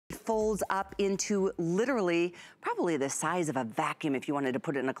folds up into literally probably the size of a vacuum if you wanted to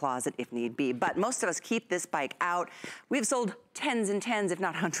put it in a closet if need be. But most of us keep this bike out. We've sold tens and tens, if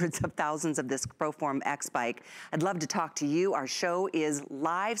not hundreds of thousands of this ProForm XBike. I'd love to talk to you. Our show is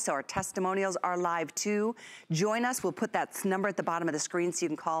live, so our testimonials are live too. Join us. We'll put that number at the bottom of the screen so you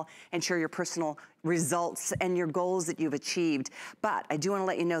can call and share your personal results and your goals that you've achieved. But I do want to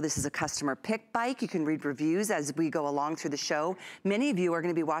let you know this is a customer pick bike. You can read reviews as we go along through the show. Many of you are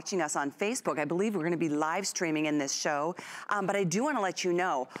going to be watching us on Facebook. I believe we're going to be live streaming in this show. But I do want to let you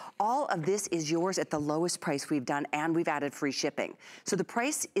know all of this is yours at the lowest price we've done, and we've added free shipping. So the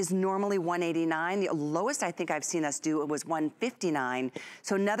price is normally $189. The lowest I think I've seen us do it was $159.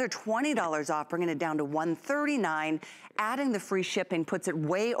 So another $20 off, bringing it down to $139. Adding the free shipping puts it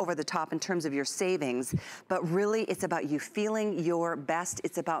way over the top in terms of your savings, but really it's about you feeling your best.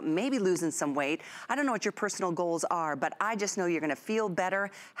 It's about maybe losing some weight. I don't know what your personal goals are, but I just know you're gonna feel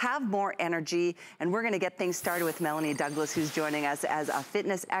better, have more energy, and we're gonna get things started with Melanie Douglas, who's joining us as a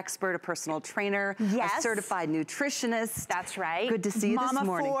fitness expert, a personal trainer, yes, a certified nutritionist. That's right. Good to see you this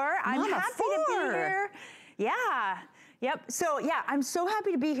morning. I'm happy to be here. Yeah. Yep, so yeah, I'm so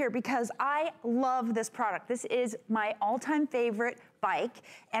happy to be here because I love this product. This is my all-time favorite bike,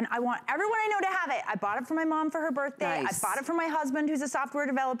 and I want everyone I know to have it. I bought it for my mom for her birthday. Nice. I bought it for my husband, who's a software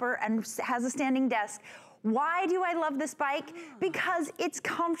developer and has a standing desk. Why do I love this bike? Because it's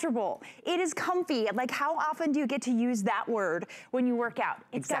comfortable. It is comfy. Like, how often do you get to use that word when you work out?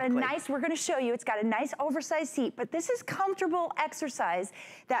 It's got a nice, we're gonna show you, it's got a nice oversized seat, but this is comfortable exercise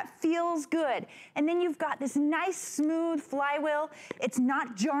that feels good. And then you've got this nice, smooth flywheel. It's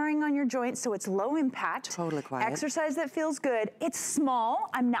not jarring on your joints, so it's low impact. Totally quiet. Exercise that feels good. It's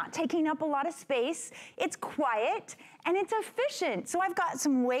small. I'm not taking up a lot of space. It's quiet. And it's efficient. So I've got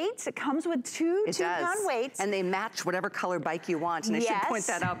some weights. It comes with two 2-pound weights. And they match whatever color bike you want. And I should point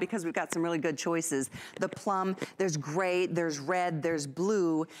that out because we've got some really good choices. The plum, there's gray, there's red, there's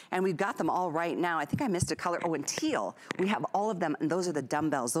blue, and we've got them all right now. I think I missed a color. Oh, and teal. We have all of them, and those are the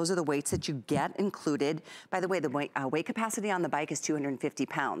dumbbells. Those are the weights that you get included. By the way, the weight capacity on the bike is 250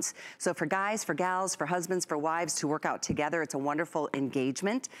 pounds. So for guys, for gals, for husbands, for wives to work out together, it's a wonderful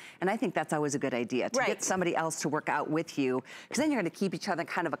engagement. And I think that's always a good idea, to get somebody else to work out with you, because then you're going to keep each other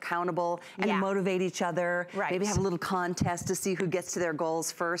kind of accountable and motivate each other. Maybe have a little contest to see who gets to their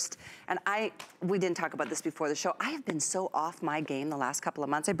goals first. And we didn't talk about this before the show. I have been so off my game the last couple of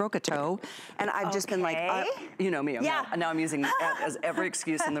months. I broke a toe, and I've just been like, you know me, now I'm using as every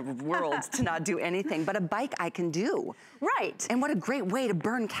excuse in the world to not do anything. But a bike I can do. Right. And what a great way to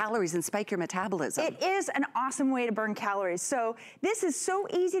burn calories and spike your metabolism. It is an awesome way to burn calories. So this is so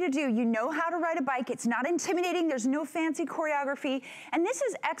easy to do. You know how to ride a bike. It's not intimidating. There's no fancy choreography. And this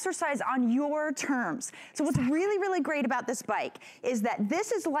is exercise on your terms. So what's really, really great about this bike is that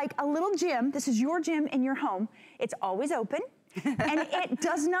this is like a little gym. This is your gym in your home. It's always open. And it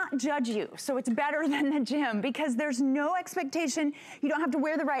does not judge you. So it's better than the gym because there's no expectation. You don't have to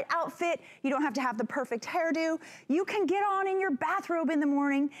wear the right outfit. You don't have to have the perfect hairdo. You can get on in your bathrobe in the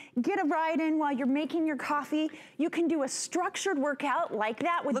morning, get a ride in while you're making your coffee. You can do a structured workout like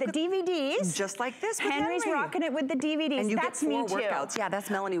that with the DVDs. Just like this. Henry's rocking it with the DVDs. And you that's get 4 me too. workouts. Yeah, that's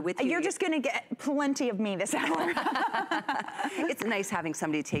Melanie with you. You're just gonna get plenty of me this hour. It's nice having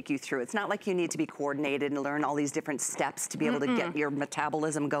somebody take you through. It's not like you need to be coordinated and learn all these different steps to be able to get your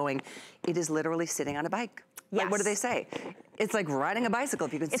metabolism going. It is literally sitting on a bike. Yes. Like, what do they say? It's like riding a bicycle.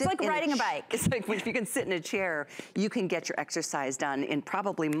 If you can sit like riding a bike. It's like if you can sit in a chair, you can get your exercise done in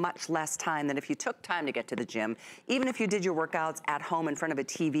probably much less time than if you took time to get to the gym. Even if you did your workouts at home in front of a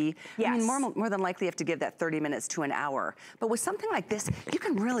TV, I mean, more than likely you have to give that 30 minutes to an hour. But with something like this, you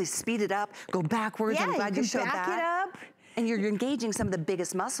can really speed it up, go backwards. I'm glad you showed that. Back it up. And you're engaging some of the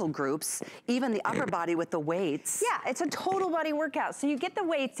biggest muscle groups, even the upper body with the weights. Yeah, it's a total body workout. So you get the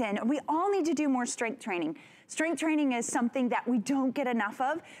weights in. We all need to do more strength training. Strength training is something that we don't get enough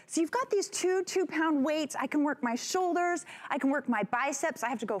of. So you've got these 2-pound weights. I can work my shoulders. I can work my biceps. I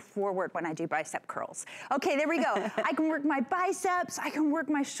have to go forward when I do bicep curls. Okay, there we go. I can work my biceps. I can work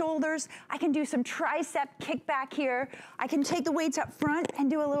my shoulders. I can do some tricep kickback here. I can take the weights up front and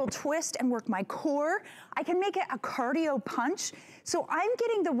do a little twist and work my core. I can make it a cardio punch. So I'm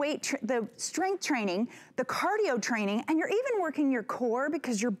getting the strength training, the cardio training, and you're even working your core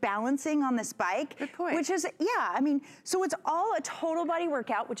because you're balancing on this bike. Good point. Which is, I mean, so it's all a total body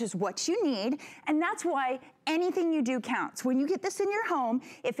workout, which is what you need, and that's why anything you do counts. When you get this in your home,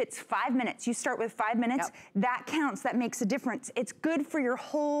 if it's 5 minutes, you start with 5 minutes, that counts, that makes a difference. It's good for your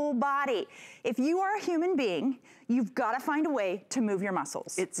whole body. If you are a human being, you've got to find a way to move your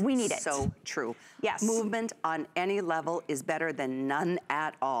muscles. We need it. So true. Yes. Movement on any level is better than none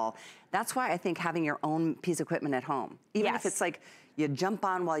at all. That's why I think having your own piece of equipment at home, even if it's like you jump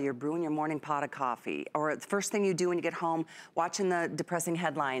on while you're brewing your morning pot of coffee, or the first thing you do when you get home, watching the depressing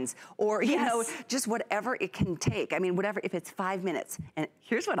headlines, or you know, just whatever it can take. I mean, whatever, if it's 5 minutes. And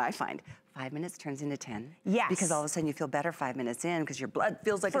here's what I find. 5 minutes turns into 10. Yes. Because all of a sudden you feel better 5 minutes in because your blood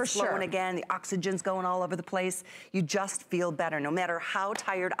feels like it's flowing again, the oxygen's going all over the place. You just feel better no matter how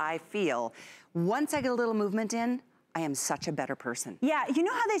tired I feel. Once I get a little movement in, I am such a better person. Yeah, you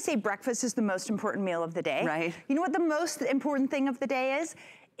know how they say breakfast is the most important meal of the day? Right. You know what the most important thing of the day is?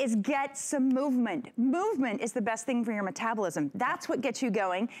 Is get some movement. Movement is the best thing for your metabolism. That's what gets you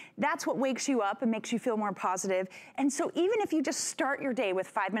going. That's what wakes you up and makes you feel more positive. And so even if you just start your day with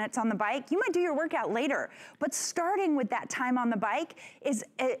 5 minutes on the bike, you might do your workout later. But starting with that time on the bike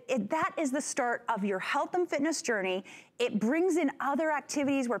that is the start of your health and fitness journey. It brings in other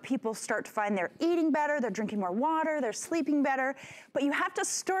activities where people start to find they're eating better, they're drinking more water, they're sleeping better. But you have to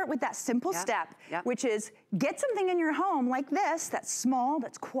start with that simple step, which is get something in your home like this, that's small,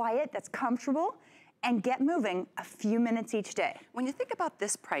 that's quiet, that's comfortable, and get moving a few minutes each day. When you think about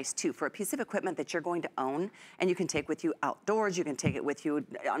this price too, for a piece of equipment that you're going to own and you can take with you outdoors, you can take it with you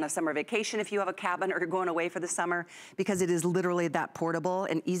on a summer vacation if you have a cabin or you're going away for the summer, because it is literally that portable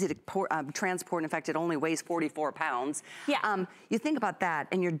and easy to transport. In fact, it only weighs 44 pounds. Yeah. You think about that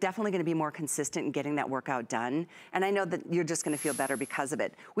and you're definitely gonna be more consistent in getting that workout done. And I know that you're just gonna feel better because of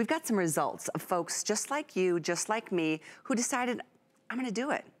it. We've got some results of folks just like you, just like me, who decided, I'm gonna do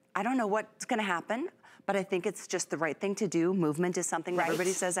it. I don't know what's gonna happen, but I think it's just the right thing to do. Movement is something that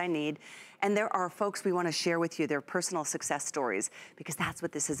everybody says I need. And there are folks we wanna share with you their personal success stories, because that's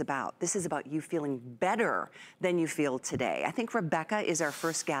what this is about. This is about you feeling better than you feel today. I think Rebecca is our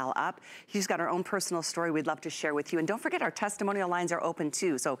first gal up. She's got her own personal story we'd love to share with you. And don't forget, our testimonial lines are open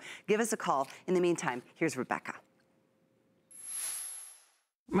too, so give us a call. In the meantime, here's Rebecca.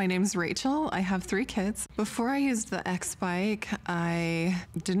 My name's Rachel. I have 3 kids. Before I used the XBike, I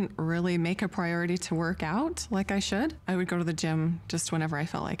didn't really make a priority to work out like I should. I would go to the gym just whenever I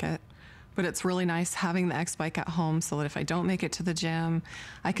felt like it. But it's really nice having the XBike at home so that if I don't make it to the gym,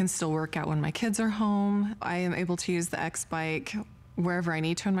 I can still work out when my kids are home. I am able to use the XBike wherever I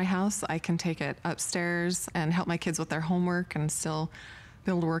need to in my house. I can take it upstairs and help my kids with their homework and still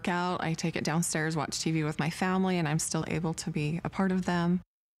be able to work out. I take it downstairs, watch TV with my family, and I'm still able to be a part of them.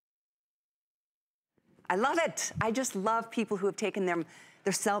 I love it. I just love people who have taken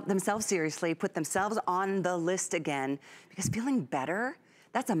themselves seriously, put themselves on the list again, because feeling better,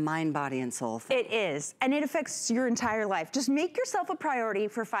 that's a mind, body, and soul thing. It is, and it affects your entire life. Just make yourself a priority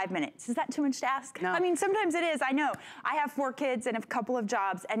for 5 minutes. Is that too much to ask? No. I mean, sometimes it is, I know. I have 4 kids and a couple of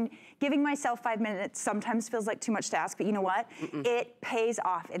jobs, and giving myself 5 minutes sometimes feels like too much to ask, but you know what? It pays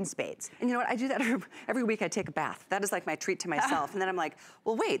off in spades. And you know what, I do that every week. I take a bath. That is like my treat to myself. And then I'm like,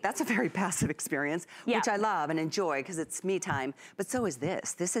 well, wait, that's a very passive experience, which I love and enjoy because it's me time. But so is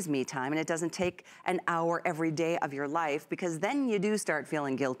this. This is me time, and it doesn't take an hour every day of your life, because then you do start feeling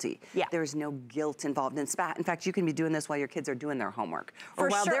guilty. There is no guilt involved. In fact, you can be doing this while your kids are doing their homework, or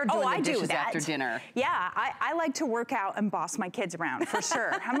while they're doing the dishes after dinner. Yeah, I like to work out and boss my kids around, for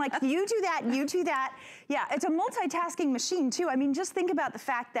sure. I'm like, you do that, you do that. Yeah, it's a multitasking machine too. I mean, just think about the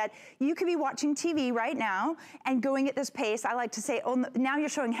fact that you could be watching TV right now and going at this pace. I like to say, oh, now you're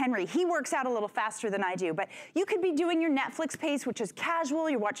showing Henry. He works out a little faster than I do, but you could be doing your Netflix pace, which is casual.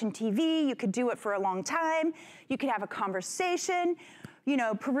 You're watching TV. You could do it for a long time. You could have a conversation, you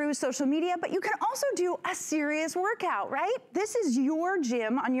know, peruse social media, but you can also do a serious workout, right? This is your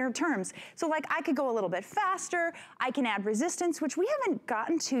gym on your terms. So like, I could go a little bit faster. I can add resistance, which we haven't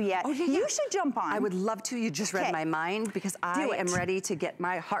gotten to yet. Oh, you should jump on. I would love to. You just read my mind, because I am ready to get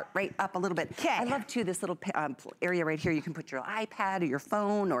my heart rate up a little bit. I love too this little area right here. You can put your iPad or your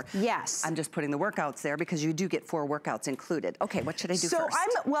phone, or I'm just putting the workouts there, because you do get 4 workouts included. Okay, what should I do first?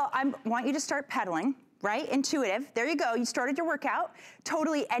 I want you to start pedaling. Right? Intuitive. There you go. You started your workout.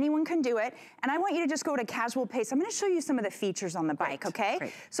 Totally anyone can do it. And I want you to just go at a casual pace. I'm going to show you some of the features on the bike, okay?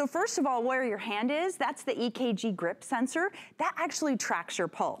 Great. So first of all, where your hand is, that's the EKG grip sensor. That actually tracks your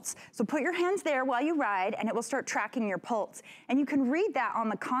pulse. So put your hands there while you ride, and it will start tracking your pulse. And you can read that on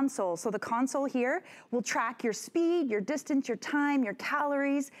the console. So the console here will track your speed, your distance, your time, your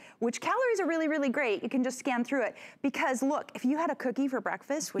calories, which calories are really, really great. You can just scan through it. Because look, if you had a cookie for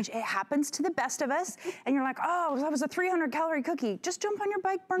breakfast, which it happens to the best of us, and you're like, oh, that was a 300-calorie cookie. Just jump on your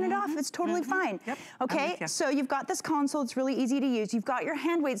bike, burn it off. It's totally fine. Okay, so you've got this console. It's really easy to use. You've got your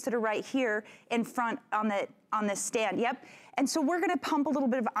hand weights that are right here in front on the on this stand, yep. And so we're gonna pump a little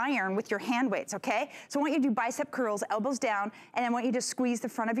bit of iron with your hand weights, okay? So I want you to do bicep curls, elbows down, and I want you to squeeze the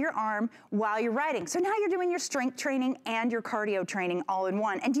front of your arm while you're riding. So now you're doing your strength training and your cardio training all in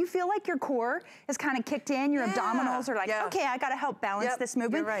one. And do you feel like your core is kind of kicked in? Your abdominals are like, okay, I gotta help balance this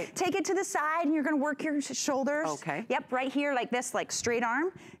movement. You're right. Take it to the side and you're gonna work your shoulders. Okay. Yep, right here like this, like straight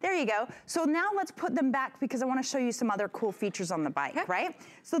arm. There you go. So now let's put them back because I wanna show you some other cool features on the bike, right?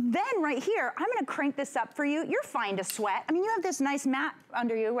 So then right here, I'm gonna crank this up for you. You're fine to sweat. I mean, you have this nice mat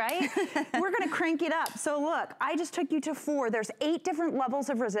under you, right? We're gonna crank it up. So look, I just took you to 4. There's 8 different levels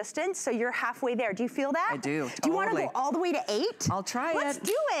of resistance, so you're halfway there. Do you feel that? I do, totally. Do you wanna go all the way to 8? I'll try Let's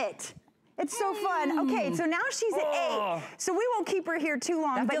do it. It's so fun. Okay, so now she's at 8. So we won't keep her here too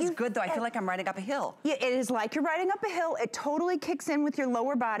long. That feels good though. I feel like I'm riding up a hill. Yeah, it is like you're riding up a hill. It totally kicks in with your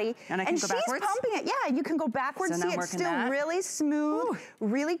lower body. And I can go backwards? And she's pumping it. Yeah, you can go backwards. So now See, I'm it's working still that. really smooth,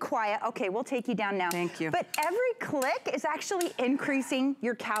 really quiet. Okay, we'll take you down now. Thank you. But every click is actually increasing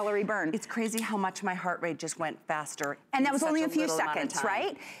your calorie burn. It's crazy how much my heart rate just went faster. And that was only a few little amount of seconds, time.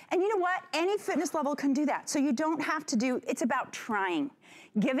 right? And you know what? Any fitness level can do that. So you don't have to do, it's about trying.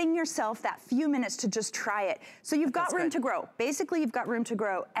 Giving yourself that few minutes to just try it. So you've got room to grow. Basically, you've got room to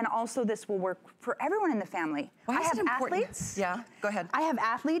grow. And also this will work for everyone in the family. Why is it important? Athletes. Yeah, go ahead. I have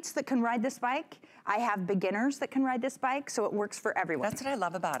athletes that can ride this bike. I have beginners that can ride this bike, so it works for everyone. That's what I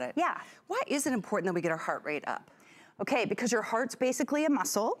love about it. Yeah. Why is it important that we get our heart rate up? Okay, because your heart's basically a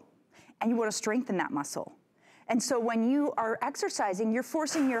muscle, and you want to strengthen that muscle. And so when you are exercising, you're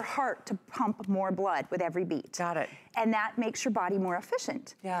forcing your heart to pump more blood with every beat. Got it. And that makes your body more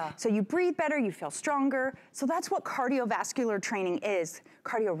efficient. Yeah. So you breathe better, you feel stronger. So that's what cardiovascular training is,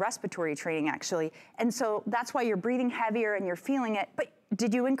 cardiorespiratory training actually. And so that's why you're breathing heavier and you're feeling it. But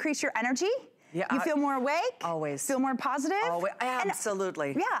did you increase your energy? Yeah, you feel more awake? Always. Feel more positive? Always,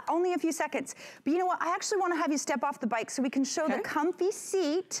 absolutely. Yeah, only a few seconds. But you know what? I actually want to have you step off the bike so we can show the comfy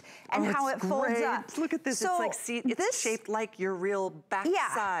seat and how it folds up. Look at this. So it's like seat. It's shaped like your real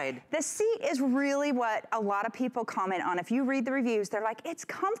backside. Yeah, the seat is really what a lot of people comment on. If you read the reviews, they're like, it's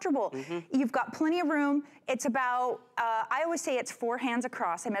comfortable. You've got plenty of room. It's about, I always say it's 4 hands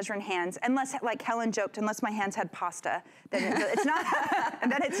across. I measure in hands, unless, like Helen joked, unless my hands had pasta, then it's not, and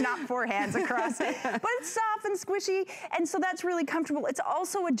then it's not 4 hands across. But it's soft and squishy, and so that's really comfortable. It's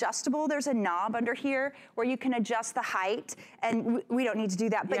also adjustable. There's a knob under here where you can adjust the height, and we don't need to do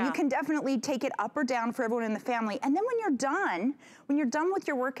that, but you can definitely take it up or down for everyone in the family. And then when you're done with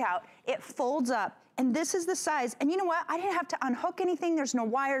your workout, it folds up. And this is the size. And you know what? I didn't have to unhook anything. There's no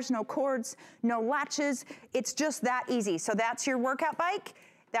wires, no cords, no latches. It's just that easy. So that's your workout bike.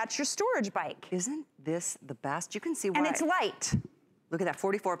 That's your storage bike. Isn't this the best? You can see why. And it's light. Look at that,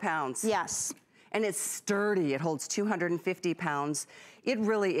 44 pounds. Yes. And it's sturdy. It holds 250 pounds. It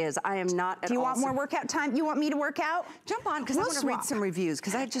really is. I am not at all. Do you want more workout time? You want me to work out? Jump on, because I want to read some reviews,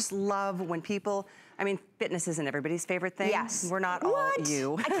 because I just love when people, I mean, fitness isn't everybody's favorite thing. Yes. We're not all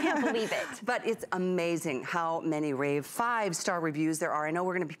you. I can't believe it. But it's amazing how many rave 5-star reviews there are. I know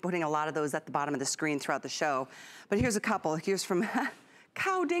we're going to be putting a lot of those at the bottom of the screen throughout the show. But here's a couple. Here's from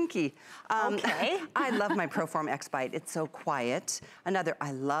Cow Dinky. Okay. I love my ProForm XBike. It's so quiet. Another,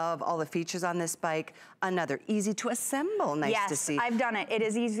 I love all the features on this bike. Another, easy to assemble. Nice to see. Yes, I've done it. It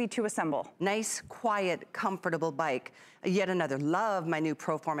is easy to assemble. Nice, quiet, comfortable bike. Yet another, love my new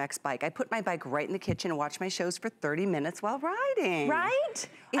ProForm XBike. I put my bike right in the kitchen and watch my shows for 30 minutes while riding. Right?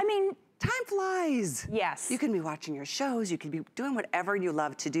 I mean, time flies. Yes. You can be watching your shows, you can be doing whatever you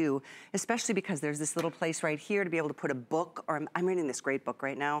love to do, especially because there's this little place right here to be able to put a book, or I'm reading this great book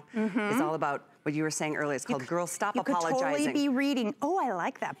right now. It's all about what you were saying earlier. It's called Girl Stop Apologizing. You could totally be reading. Oh, I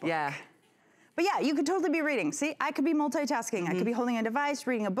like that book. Yeah. But yeah, you could totally be reading. See, I could be multitasking. I could be holding a device,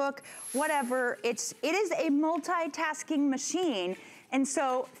 reading a book, whatever. It is a multitasking machine. And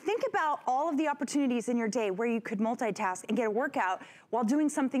so think about all of the opportunities in your day where you could multitask and get a workout while doing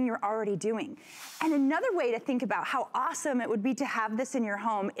something you're already doing. And another way to think about how awesome it would be to have this in your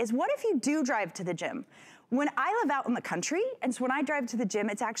home is, what if you do drive to the gym? When I live out in the country, and so when I drive to the gym,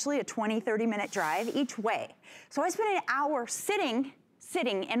 it's actually a 20, 30-minute drive each way. So I spend an hour sitting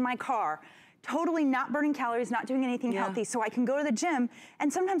in my car, totally not burning calories, not doing anything healthy, so I can go to the gym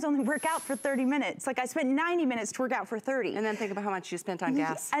and sometimes only work out for 30 minutes. Like I spent 90 minutes to work out for 30. And then think about how much you spent on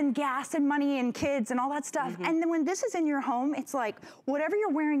gas. And gas and money and kids and all that stuff. And then when this is in your home, it's like, whatever you're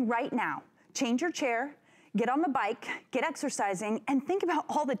wearing right now, change your chair, get on the bike, get exercising, and think about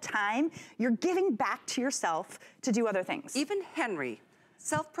all the time you're giving back to yourself to do other things. Even Henry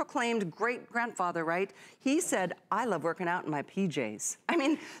self-proclaimed great-grandfather, right? He said, I love working out in my PJs. I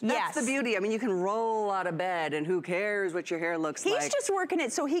mean, that's the beauty. I mean, you can roll out of bed and who cares what your hair looks like. He's just working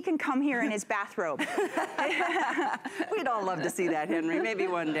it so he can come here in his bathrobe. We'd all love to see that, Henry, maybe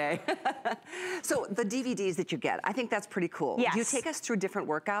one day. So the DVDs that you get, I think that's pretty cool. Yes. Do you take us through different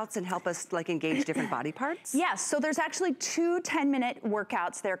workouts and help us like engage different body parts? Yes, so there's actually 2 10-minute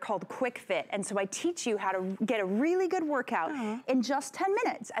workouts. They're called Quick Fit. And so I teach you how to get a really good workout in just 10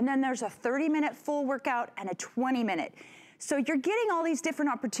 minutes. And then there's a 30-minute full workout and a 20-minute. So you're getting all these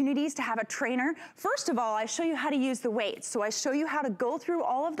different opportunities to have a trainer. First of all, I show you how to use the weights. So I show you how to go through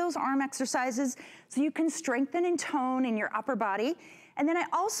all of those arm exercises so you can strengthen and tone in your upper body. And then I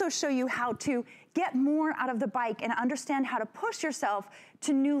also show you how to get more out of the bike and understand how to push yourself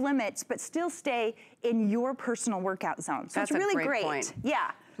to new limits, but still stay in your personal workout zone. So That's it's really a great great. Point.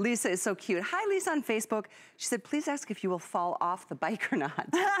 Yeah. Lisa is so cute. Hi, Lisa on Facebook. She said, please ask if you will fall off the bike or not.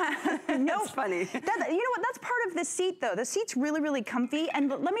 No. That's funny. You know what, that's part of the seat though. The seat's really, really comfy. And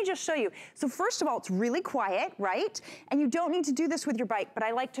let me just show you. So first of all, it's really quiet, right? And you don't need to do this with your bike, but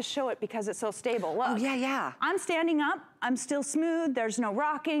I like to show it because it's so stable. Look. Oh, yeah, yeah. I'm standing up. I'm still smooth. There's no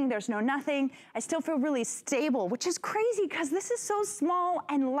rocking. There's no nothing. I still feel really stable, which is crazy because this is so small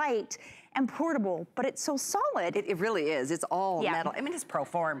and light and portable, but it's so solid. It really is. It's all metal. I mean, it's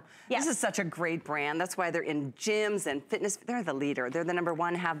ProForm. Yes. This is such a great brand. That's why they're in gyms and fitness. They're the leader. They're the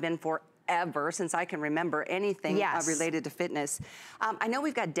 #1, have been forever since I can remember anything related to fitness. I know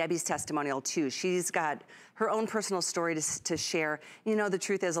we've got Debbie's testimonial too. She's got her own personal story to share. You know, the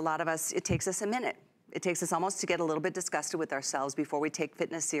truth is a lot of us, it takes us a minute. It takes us almost to get a little bit disgusted with ourselves before we take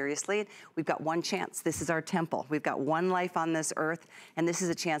fitness seriously. We've got one chance. This is our temple. We've got one life on this earth, and this is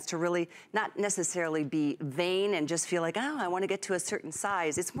a chance to really not necessarily be vain and just feel like, oh, I want to get to a certain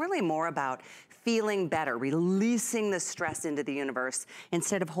size. It's really more about feeling better, releasing the stress into the universe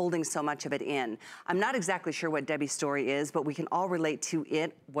instead of holding so much of it in. I'm not exactly sure what Debbie's story is, but we can all relate to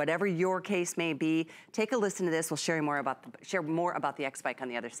it, whatever your case may be. Take a listen to this. We'll share more about the X-Bike on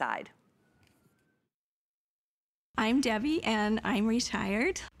the other side. I'm Debbie and I'm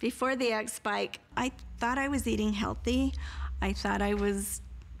retired. Before the X-Bike, I thought I was eating healthy. I thought I was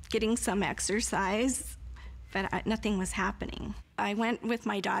getting some exercise, but nothing was happening. I went with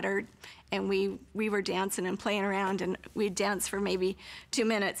my daughter and we were dancing and playing around, and we'd dance for maybe 2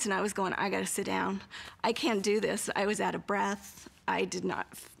 minutes, and I was going, I gotta sit down. I can't do this. I was out of breath. I did not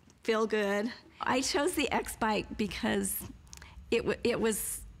feel good. I chose the X-Bike because it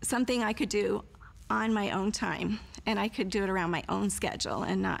was something I could do on my own time, and I could do it around my own schedule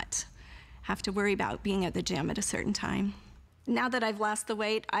and not have to worry about being at the gym at a certain time. Now that I've lost the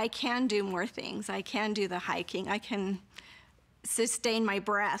weight, I can do more things. I can do the hiking. I can sustain my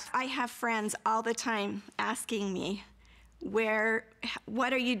breath. I have friends all the time asking me,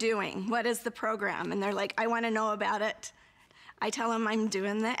 what are you doing? What is the program? And they're like, I want to know about it. I tell them I'm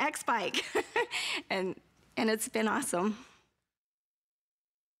doing the X-Bike, and it's been awesome.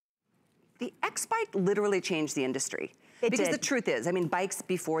 The X-Bike literally changed the industry. Because the truth is, I mean, bikes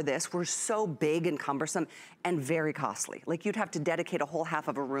before this were so big and cumbersome and very costly. Like, you'd have to dedicate a whole half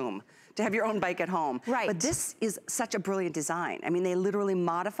of a room to have your own bike at home. Right. But this is such a brilliant design. I mean, they literally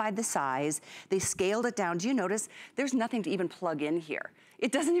modified the size. They scaled it down. Do you notice there's nothing to even plug in here?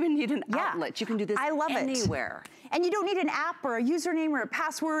 It doesn't even need an outlet. You can do this anywhere. And you don't need an app or a username or a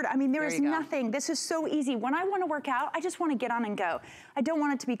password. I mean, there is nothing. This is so easy. When I want to work out, I just want to get on and go. I don't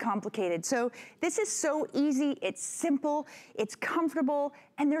want it to be complicated. So this is so easy. It's simple. It's comfortable.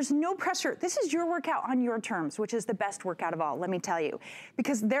 And there's no pressure. This is your workout on your terms, which is the best workout of all, let me tell you.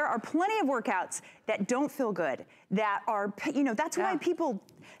 Because there are plenty of workouts that don't feel good, that are, you know, that's why people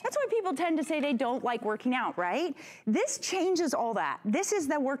tend to say they don't like working out, right? This changes all that. This is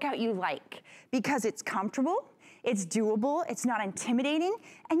the workout you like because it's comfortable, it's doable, it's not intimidating,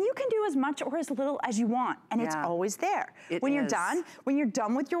 and you can do as much or as little as you want, and it's always there. When you're done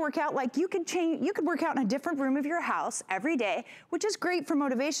with your workout, like you could work out in a different room of your house every day, which is great for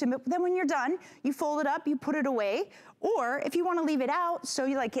motivation, but then when you're done, you fold it up, you put it away, or if you want to leave it out so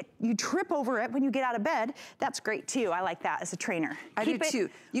you trip over it when you get out of bed, that's great too. I like that as a trainer. I do too.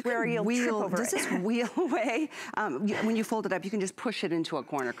 You can wheel, does this wheel away? When you fold it up, you can just push it into a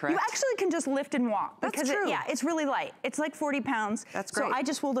corner, correct? You actually can just let and walk. That's true. It's really light. It's like 40 pounds. That's great. So I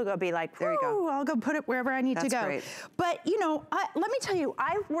just will go be like, there you go. I'll go put it wherever I need to go. Great. But you know, let me tell you,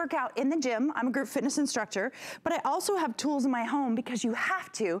 I work out in the gym. I'm a group fitness instructor, but I also have tools in my home because you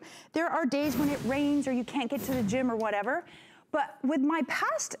have to. There are days when it rains or you can't get to the gym or whatever. But with my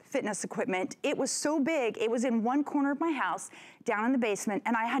past fitness equipment, it was so big, it was in one corner of my house. down in the basement,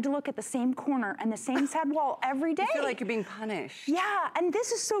 and I had to look at the same corner and the same sad wall every day. You feel like you're being punished. Yeah, and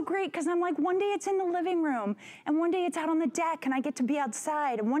this is so great because I'm like, one day it's in the living room, and one day it's out on the deck, and I get to be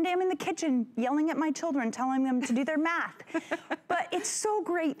outside, and one day I'm in the kitchen yelling at my children, telling them to do their math. But it's so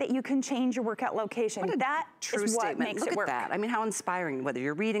great that you can change your workout location. That True is what statement. makes Look it work. at that. I mean, how inspiring. Whether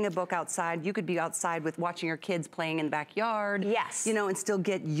you're reading a book outside, you could be outside with watching your kids playing in the backyard. Yes. You know, and still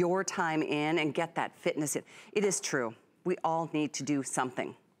get your time in and get that fitness in. It is true. We all need to do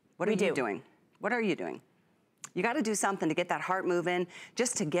something. What are you doing? What are you doing? You got to do something to get that heart moving,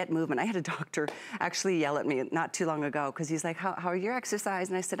 just to get movement. I had a doctor actually yell at me not too long ago because he's like, how are your exercise?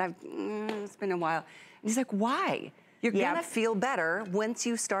 And I said, it's been a while. And he's like, why? You're gonna feel better once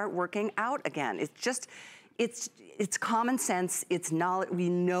you start working out again. It's just, it's common sense, it's knowledge, we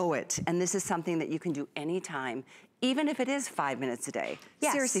know it. And this is something that you can do anytime, even if it is 5 minutes a day.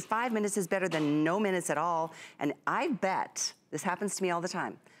 Yes. Seriously, 5 minutes is better than no minutes at all. And I bet, this happens to me all the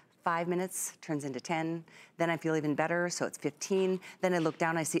time, 5 minutes turns into 10, then I feel even better, so it's 15. Then I look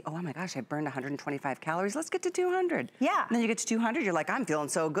down, I see, oh my gosh, I burned 125 calories, let's get to 200. Yeah. And then you get to 200, you're like, I'm feeling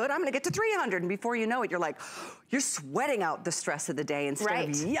so good, I'm gonna get to 300. And before you know it, you're like, you're sweating out the stress of the day instead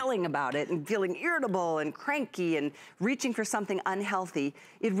of yelling about it and feeling irritable and cranky and reaching for something unhealthy.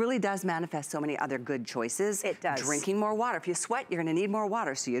 It really does manifest so many other good choices. It does. Drinking more water. If you sweat, you're gonna need more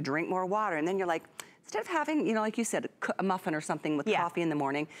water, so you drink more water. And then you're like, instead of having, you know, like you said, a muffin or something with coffee in the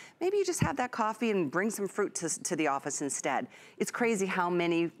morning, maybe you just have that coffee and bring some fruit to the office instead. It's crazy how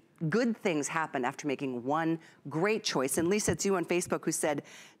many good things happen after making one great choice. And Lisa, it's you on Facebook who said,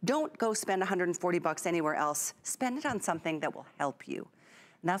 don't go spend 140 bucks anywhere else. Spend it on something that will help you.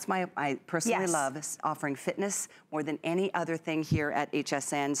 And that's I personally love offering fitness more than any other thing here at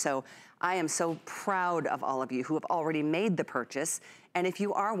HSN. So I am so proud of all of you who have already made the purchase. And if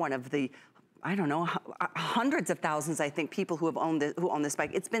you are one of the, I don't know, hundreds of thousands, I think, people who own this bike.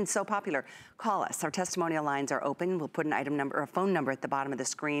 It's been so popular. Call us. Our testimonial lines are open. We'll put an item number or a phone number at the bottom of the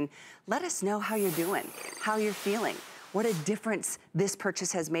screen. Let us know how you're doing, how you're feeling, what a difference this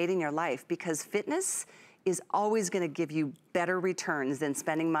purchase has made in your life, because fitness is always gonna give you better returns than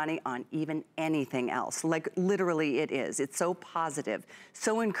spending money on even anything else. Like literally it is. It's so positive,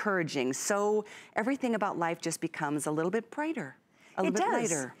 so encouraging, so everything about life just becomes a little bit brighter, a little bit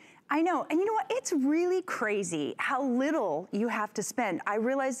lighter. I know, and you know what? It's really crazy how little you have to spend. I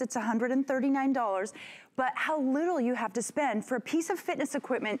realize it's $139, but how little you have to spend for a piece of fitness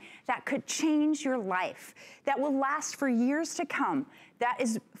equipment that could change your life, that will last for years to come, that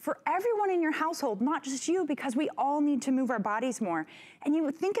is for everyone in your household, not just you, because we all need to move our bodies more. And you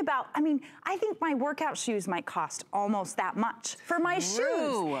would think about, I mean, I think my workout shoes might cost almost that much. For my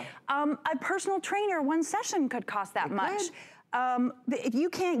shoes, a personal trainer, one session could cost that much. If you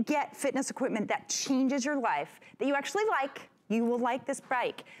can't get fitness equipment that changes your life, that you actually like, you will like this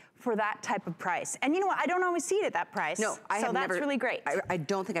bike for that type of price. And you know what, I don't always see it at that price. No, so that's really great. I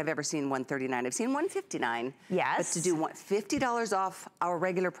don't think I've ever seen $139. I've seen $159. Yes. But to do $50 off our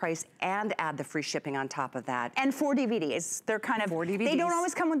regular price and add the free shipping on top of that. And 4 DVDs. They're kind of, 4 DVDs. They don't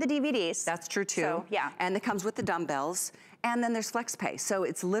always come with the DVDs. That's true too. So, yeah. And it comes with the dumbbells. And then there's FlexPay. So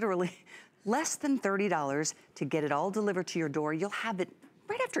it's literally less than $30 to get it all delivered to your door. You'll have it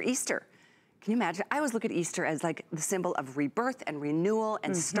right after Easter. Can you imagine? I always look at Easter as like the symbol of rebirth and renewal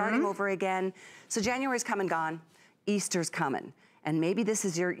and starting over again. So January's come and gone, Easter's coming. And maybe this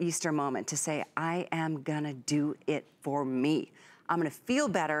is your Easter moment to say, I am gonna do it for me. I'm gonna feel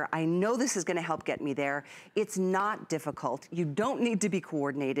better. I know this is gonna help get me there. It's not difficult. You don't need to be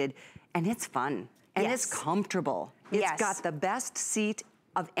coordinated, and it's fun. And it's comfortable. It's got the best seat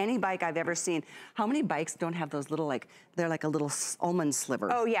of any bike I've ever seen. How many bikes don't have those little, like, they're like a little almond sliver?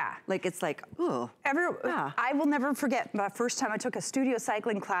 Oh yeah. Like it's like, ooh. I will never forget the first time I took a studio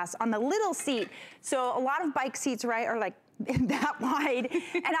cycling class on the little seat. So a lot of bike seats, right, are like that wide.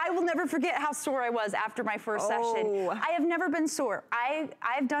 And I will never forget how sore I was after my first session. I have never been sore.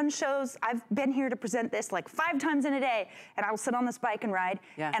 I've done shows, I've been here to present this like 5 times in a day, and I will sit on this bike and ride,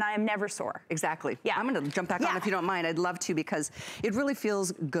 and I am never sore. Exactly. Yeah. I'm gonna jump back on if you don't mind. I'd love to, because it really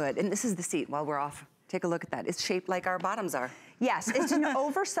feels good. And this is the seat while we're off. Take a look at that. It's shaped like our bottoms are. Yes, it's an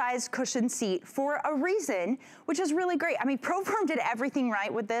oversized cushion seat for a reason, which is really great. I mean, ProForm did everything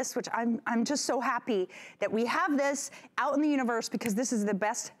right with this, which I'm just so happy that we have this out in the universe, because this is the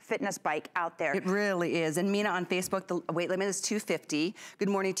best fitness bike out there. It really is. And Mina on Facebook, the weight limit is 250. Good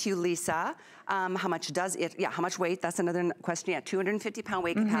morning to you, Lisa. How much does it, how much weight? That's another question. 250-pound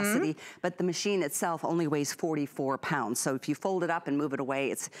weight capacity, but the machine itself only weighs 44 pounds. So if you fold it up and move it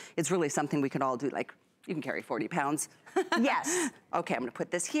away, it's really something we could all do, like You can carry 40 pounds. Yes. Okay, I'm gonna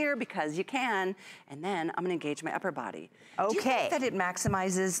put this here because you can, and then I'm gonna engage my upper body. Okay. Do you think that it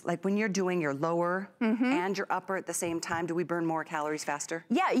maximizes, like when you're doing your lower and your upper at the same time, do we burn more calories faster?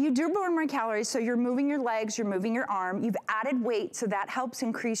 Yeah, you do burn more calories, so you're moving your legs, you're moving your arm, you've added weight, so that helps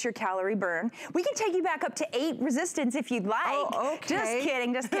increase your calorie burn. We can take you back up to 8 resistance if you'd like. Oh, okay. Just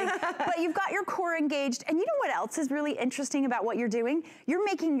kidding, just kidding. But you've got your core engaged, and you know what else is really interesting about what you're doing? You're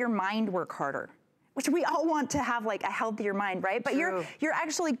making your mind work harder, which we all want to have like a healthier mind, right? But you're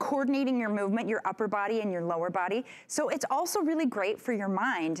actually coordinating your movement, your upper body and your lower body. So it's also really great for your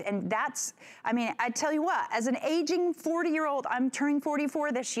mind. And that's, I mean, I tell you what, as an aging 40-year-old, I'm turning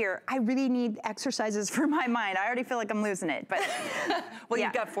 44 this year, I really need exercises for my mind. I already feel like I'm losing it, but. Well,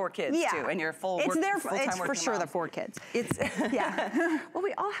 you've got 4 kids too, and you're full-time working It's for sure mom. the 4 kids. It's, well,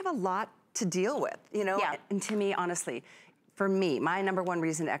 we all have a lot to deal with, you know? Yeah. And to me, honestly, for me, my #1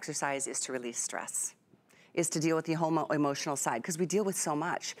 reason to exercise is to release stress, is to deal with the whole emotional side, because we deal with so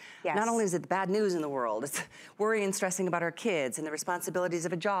much. Yes. Not only is it the bad news in the world, it's worrying and stressing about our kids and the responsibilities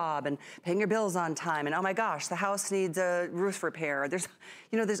of a job and paying your bills on time, and oh my gosh, the house needs a roof repair. There's,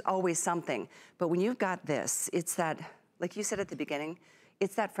 you know, there's always something. But when you've got this, it's that, like you said at the beginning,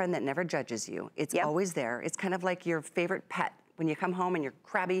 it's that friend that never judges you. It's always there. It's kind of like your favorite pet. When you come home and you're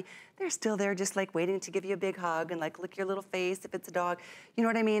crabby, they're still there just like waiting to give you a big hug and like lick your little face if it's a dog. You know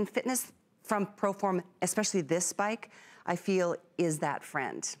what I mean? Fitness from ProForm, especially this bike, I feel is that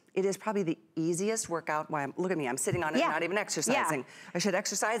friend. It is probably the easiest workout. Look at me, I'm sitting on it, not even exercising. Yeah. I should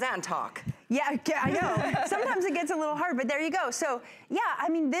exercise and talk. Yeah, I know. Sometimes it gets a little hard, but there you go. So yeah, I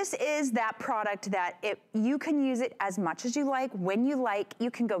mean, this is that product that you can use it as much as you like, when you like. You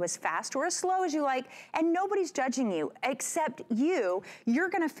can go as fast or as slow as you like, and nobody's judging you except you. You're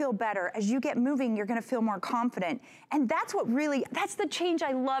gonna feel better. As you get moving, you're gonna feel more confident. And that's what really, that's the change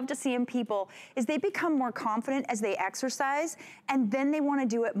I love to see in people, is they become more confident as they exercise, and then they wanna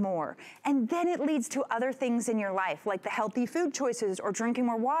do it more. And then it leads to other things in your life, like the healthy food choices or drinking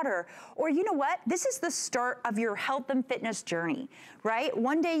more water. Or you know what? This is the start of your health and fitness journey, right?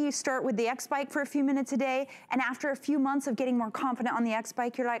 One day you start with the X-Bike for a few minutes a day, and after a few months of getting more confident on the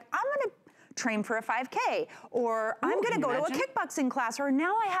X-Bike, you're like, I'm gonna train for a 5K, or I'm gonna go to a kickboxing class, or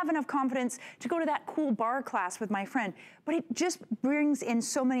now I have enough confidence to go to that cool bar class with my friend. But it just brings in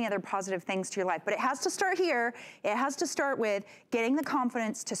so many other positive things to your life. But it has to start here. It has to start with getting the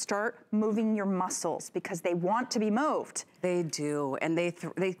confidence to start moving your muscles, because they want to be moved. They do, and they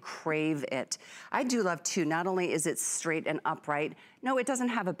crave it. I do love too, not only is it straight and upright, no, it doesn't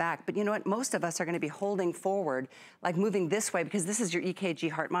have a back, but you know what? Most of us are gonna be holding forward, like moving this way, because this is your EKG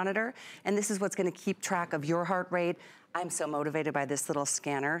heart monitor, and this is what's gonna keep track of your heart rate. I'm so motivated by this little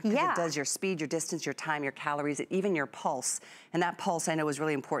scanner. Yeah. It does your speed, your distance, your time, your calories, even your pulse. And that pulse I know was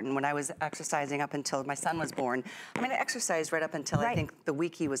really important when I was exercising up until my son was born. I mean, I exercised right up until I think the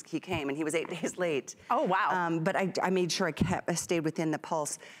week he came, and he was 8 days late. Oh, wow. But I made sure I stayed within the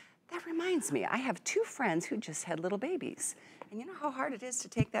pulse. That reminds me, I have 2 friends who just had little babies. And you know how hard it is to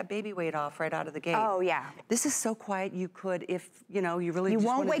take that baby weight off right out of the gate? Oh, yeah. This is so quiet, you could, if, you know, you really You just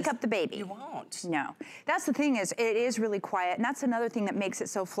won't wanted wake up the baby. You won't. No. That's the thing, is it is really quiet, and that's another thing that makes it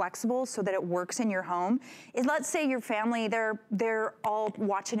so flexible, so that it works in your home. Is, let's say your family, they're all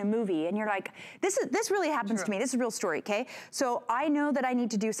watching a movie, and you're like, this really happens to me. This is a real story, okay? So I know that I need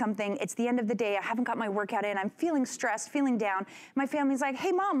to do something. It's the end of the day. I haven't got my workout in. I'm feeling stressed, feeling down. My family's like,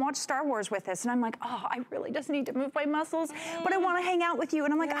 hey, Mom, watch Star Wars with us. And I'm like, oh, I really just need to move my muscles, but I want to hang out with you.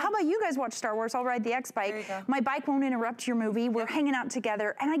 And I'm like, how about you guys watch Star Wars? I'll ride the X-Bike. My bike won't interrupt your movie. We're hanging out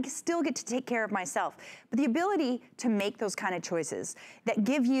together, and I still get to take care of myself. But the ability to make those kind of choices that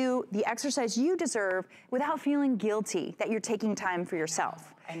give you the exercise you deserve without feeling guilty that you're taking time for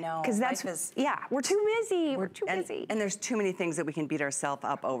yourself. I know. Because that's, we're too busy. We're too busy. And there's too many things that we can beat ourselves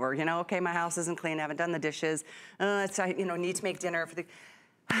up over. You know, okay, my house isn't clean, I haven't done the dishes. Need to make dinner for the,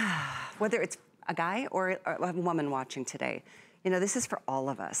 whether it's a guy or a woman watching today. You know, this is for all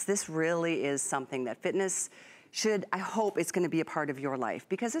of us. This really is something that fitness should, I hope it's gonna be a part of your life.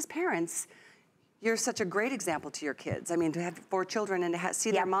 Because as parents, you're such a great example to your kids. I mean, to have 4 children and to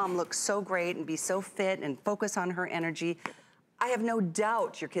see their mom look so great and be so fit and focus on her energy, I have no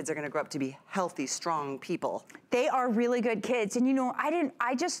doubt your kids are gonna grow up to be healthy, strong people. They are really good kids. And you know,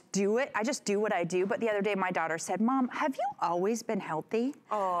 I just do it. I just do what I do. But the other day my daughter said, Mom, have you always been healthy?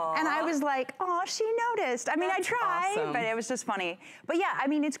 Aww. And I was like, oh, she noticed. I mean, I try, but it was just funny. But yeah, I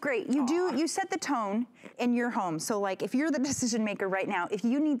mean, it's great. You set the tone in your home. So like, if you're the decision maker right now, if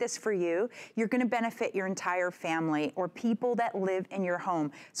you need this for you, you're gonna benefit your entire family or people that live in your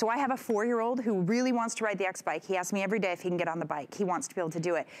home. So I have a 4-year-old who really wants to ride the X-Bike. He asks me every day if he can get on the bike. He wants to be able to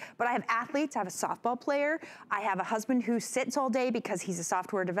do it. But I have athletes, I have a softball player, I have a husband who sits all day because he's a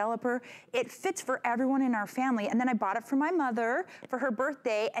software developer. It fits for everyone in our family. And then I bought it for my mother for her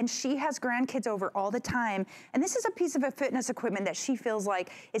birthday, and she has grandkids over all the time. And this is a piece of fitness equipment that she feels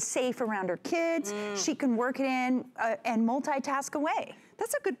like is safe around her kids. She can work it in and multitask away.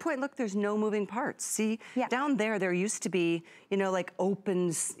 That's a good point. Look, there's no moving parts. See, down there used to be, you know, like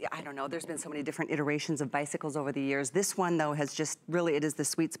opens, I don't know, there's been so many different iterations of bicycles over the years. This one, though, has just really, it is the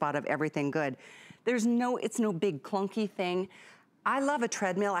sweet spot of everything good. It's no big clunky thing. I love a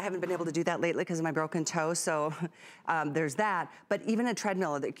treadmill. I haven't been able to do that lately because of my broken toe, so there's that. But even a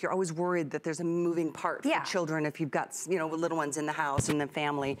treadmill, you're always worried that there's a moving part for children if you've got, you know, little ones in the house and the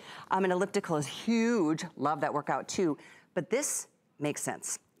family. An elliptical is huge. Love that workout too. But this makes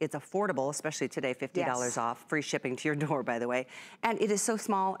sense. It's affordable, especially today, $50 off, free shipping to your door, by the way. And it is so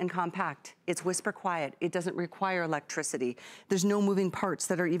small and compact. It's whisper quiet. It doesn't require electricity. There's no moving parts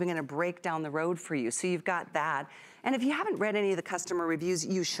that are even gonna break down the road for you. So you've got that. And if you haven't read any of the customer reviews,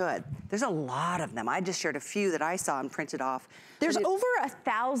 you should. There's a lot of them. I just shared a few that I saw and printed off. There's over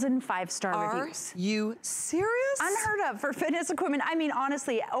 1,000 5-star reviews. Are you serious? Unheard of for fitness equipment. I mean,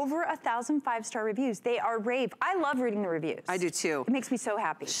 honestly, over 1,000 5-star reviews. They are rave. I love reading the reviews. I do too. It makes me so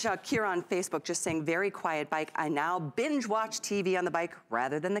happy. Shakira on Facebook just saying, very quiet bike. I now binge watch TV on the bike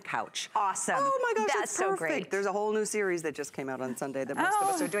rather than the couch. Awesome. Oh my gosh, that's so great. There's a whole new series that just came out on Sunday that most of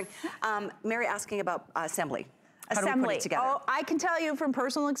us are doing. Mary asking about assembly. How do we put it together? Oh, I can tell you from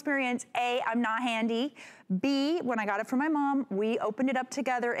personal experience, A, I'm not handy. B, when I got it from my mom, we opened it up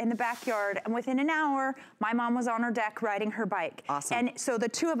together in the backyard, and within an hour, my mom was on her deck riding her bike. Awesome. And so the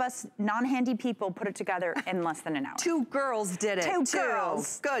two of us non-handy people put it together in less than an hour. Two girls did it. Two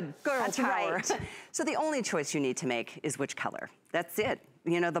girls. Good, girl That's power. right. So the only choice you need to make is which color. That's it.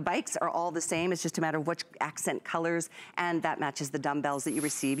 You know, the bikes are all the same. It's just a matter of which accent colors, and that matches the dumbbells that you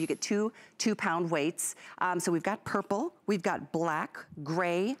receive. You get two 2-pound weights. So we've got purple, we've got black,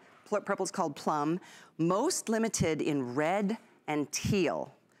 gray, purple's called plum, most limited in red and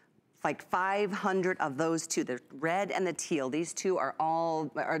teal. Like 500 of those two, the red and the teal. These two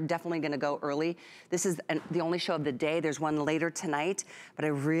are definitely gonna go early. This is the only show of the day. There's one later tonight, but I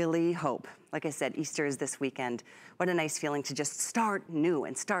really hope, like I said, Easter is this weekend. What a nice feeling to just start new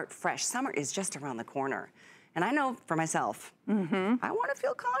and start fresh. Summer is just around the corner. And I know for myself, I wanna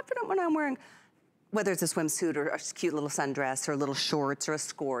feel confident when I'm wearing, whether it's a swimsuit or a cute little sundress or little shorts or a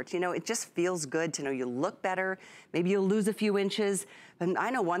skirt, you know, it just feels good to know you look better. Maybe you'll lose a few inches. And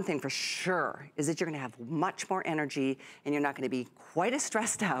I know one thing for sure is that you're gonna have much more energy and you're not gonna be quite as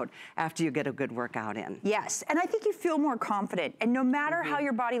stressed out after you get a good workout in. Yes, and I think you feel more confident, and no matter how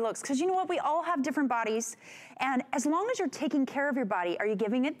your body looks, because you know what, we all have different bodies, and as long as you're taking care of your body, are you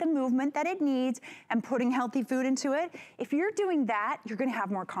giving it the movement that it needs and putting healthy food into it? If you're doing that, you're gonna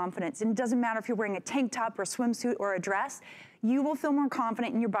have more confidence, and it doesn't matter if you're wearing a tank top or a swimsuit or a dress, you will feel more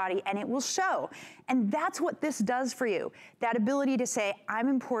confident in your body and it will show. And that's what this does for you. That ability to say, I'm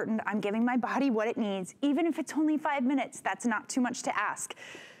important, I'm giving my body what it needs, even if it's only 5 minutes, that's not too much to ask.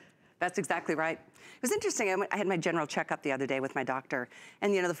 That's exactly right. It was interesting, I had my general checkup the other day with my doctor,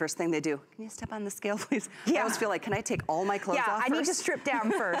 and you know the first thing they do, can you step on the scale, please? I always feel like, can I take all my clothes off first? Yeah, I need to strip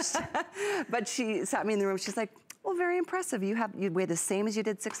down first. But she sat me in the room, she's like, well, very impressive. You weigh the same as you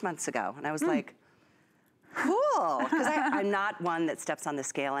did 6 months ago. And I was like, cool, because I'm not one that steps on the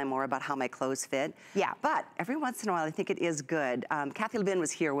scale. I'm more about how my clothes fit. Yeah. But every once in a while, I think it is good. Kathy Levin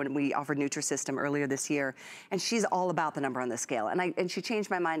was here when we offered Nutrisystem earlier this year, and she's all about the number on the scale. And she changed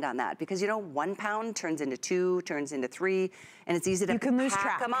my mind on that because, you know, 1 pound turns into 2, turns into 3, and it's easy to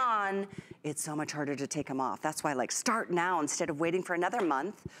pack them on. It's so much harder to take them off. That's why, like, start now instead of waiting for another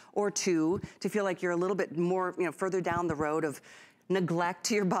month or 2 to feel like you're a little bit more, you know, further down the road of neglect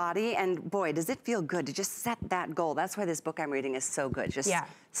to your body. And boy, does it feel good to just set that goal. That's why this book I'm reading is so good. Just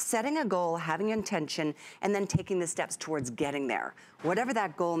setting a goal, having intention, and then taking the steps towards getting there. Whatever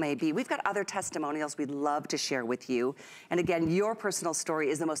that goal may be. We've got other testimonials we'd love to share with you. And again, your personal story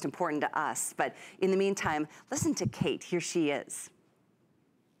is the most important to us. But in the meantime, listen to Kate. Here she is.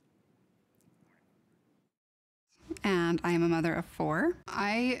 And I am a mother of 4.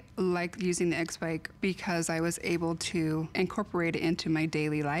 I like using the XBike because I was able to incorporate it into my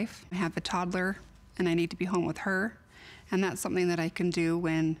daily life. I have a toddler and I need to be home with her, and that's something that I can do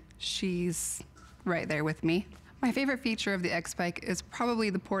when she's right there with me. My favorite feature of the XBike is probably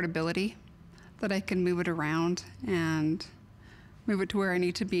the portability, that I can move it around and move it to where I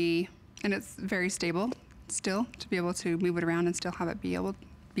need to be, and it's very stable still, to be able to move it around and still have it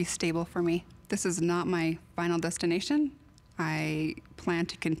be stable for me. This is not my final destination. I plan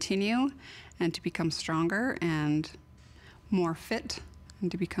to continue and to become stronger, and more fit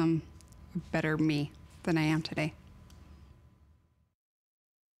and to become a better me than I am today.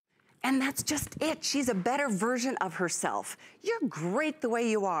 And that's just it. She's a better version of herself. You're great the way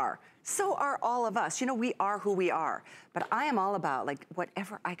you are. So are all of us. You know, we are who we are. But I am all about, like,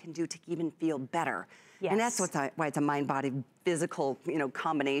 whatever I can do to even feel better. Yes. And that's why it's a mind-body, physical, you know,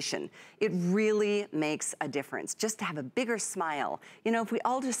 combination. It really makes a difference. Just to have a bigger smile. You know, if we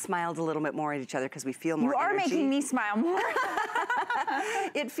all just smiled a little bit more at each other because we feel more energy. You are making me smile more.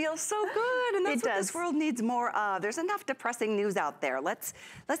 It feels so good, and that's what does. this world needs more of. There's enough depressing news out there. Let's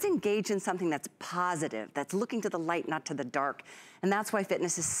engage in something that's positive, that's looking to the light, not to the dark. And that's why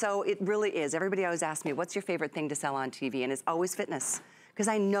fitness is so, it really is. Everybody always asks me, what's your favorite thing to sell on TV? And it's always fitness. Because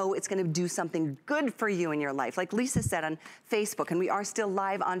I know it's gonna do something good for you in your life. Like Lisa said on Facebook, and we are still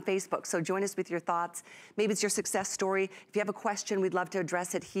live on Facebook, so join us with your thoughts. Maybe it's your success story. If you have a question, we'd love to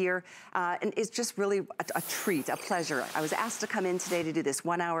address it here. And it's just really a treat, a pleasure. I was asked to come in today to do this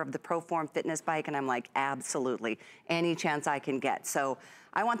 1 hour of the ProForm fitness bike, and I'm like, absolutely, any chance I can get. So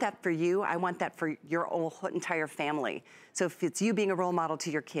I want that for you. I want that for your whole entire family. So if it's you being a role model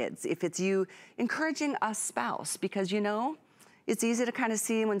to your kids, if it's you encouraging a spouse, because you know, it's easy to kind of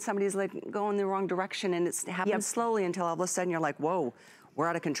see when somebody's like going the wrong direction, and it happens slowly until all of a sudden you're like, whoa, we're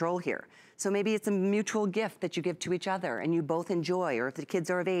out of control here. So maybe it's a mutual gift that you give to each other and you both enjoy, or if the kids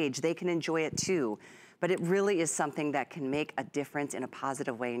are of age, they can enjoy it too. But it really is something that can make a difference in a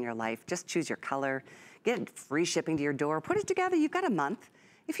positive way in your life. Just choose your color, get free shipping to your door, put it together, you've got a month.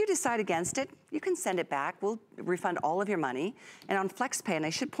 If you decide against it, you can send it back. We'll refund all of your money. And on FlexPay, and I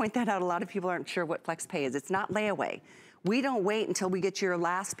should point that out, a lot of people aren't sure what FlexPay is. It's not layaway. We don't wait until we get your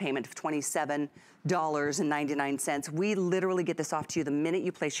last payment of $27.99. We literally get this off to you the minute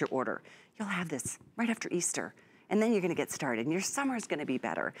you place your order. You'll have this right after Easter. And then you're gonna get started, and your summer is gonna be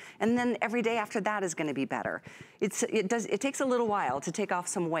better. And then every day after that is gonna be better. It takes a little while to take off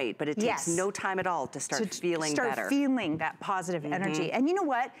some weight, but it takes no time at all to start feeling better. Start feeling that positive energy. And you know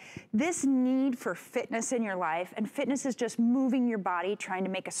what? This need for fitness in your life, and fitness is just moving your body, trying to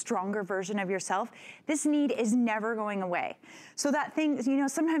make a stronger version of yourself. This need is never going away. So that thing, you know,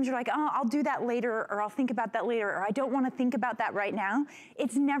 sometimes you're like, oh, I'll do that later, or I'll think about that later, or I don't wanna think about that right now.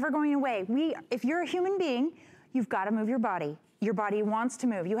 It's never going away. If you're a human being, you've got to move your body. Your body wants to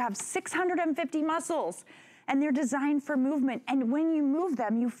move. You have 650 muscles, and they're designed for movement. And when you move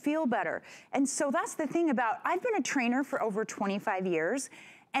them, you feel better. And so that's the thing about, I've been a trainer for over 25 years,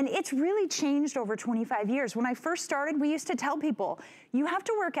 and it's really changed over 25 years. When I first started, we used to tell people, you have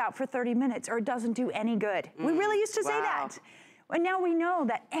to work out for 30 minutes or it doesn't do any good. We really used to say that. And now we know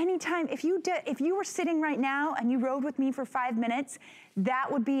that anytime, if you were sitting right now and you rode with me for 5 minutes, that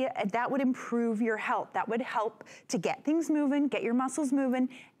would improve your health. That would help to get things moving, get your muscles moving,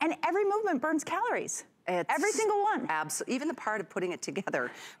 and every movement burns calories. Every single one. Absolutely, even the part of putting it together.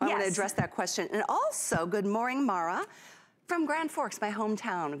 I want to address that question. And also, good morning, Mara. From Grand Forks, my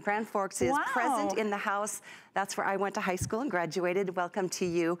hometown. Grand Forks is present in the house. That's where I went to high school and graduated. Welcome to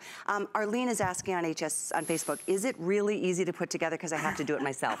you. Arlene is asking on Facebook, is it really easy to put together? Because I have to do it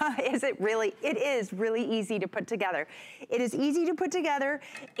myself. Is it really? It is really easy to put together. It is easy to put together.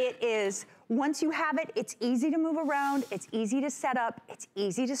 It is, once you have it, it's easy to move around. It's easy to set up. It's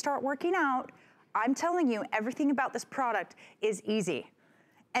easy to start working out. I'm telling you, everything about this product is easy.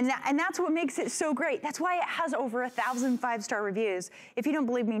 And that's what makes it so great. That's why it has over 1,000 5-star reviews. If you don't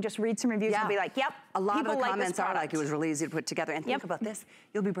believe me, just read some reviews and be like, yep, a lot of the comments are like, it was really easy to put together. And think about this,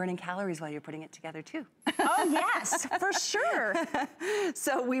 you'll be burning calories while you're putting it together too. Oh yes, for sure.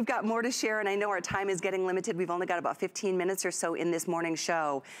 So we've got more to share, and I know our time is getting limited. We've only got about 15 minutes or so in this morning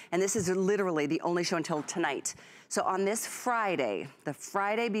show. And this is literally the only show until tonight. So on this Friday, the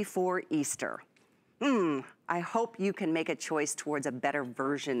Friday before Easter, I hope you can make a choice towards a better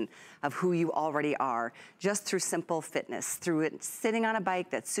version of who you already are, just through simple fitness, through it sitting on a bike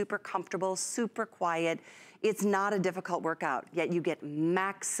that's super comfortable, super quiet. It's not a difficult workout, yet you get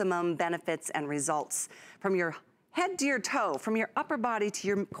maximum benefits and results from your head to your toe, from your upper body to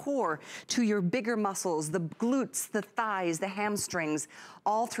your core, to your bigger muscles, the glutes, the thighs, the hamstrings,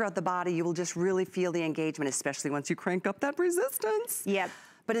 all throughout the body. You will just really feel the engagement, especially once you crank up that resistance. Yep.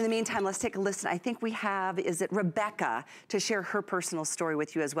 But in the meantime, let's take a listen. I think we have, is it Rebecca, to share her personal story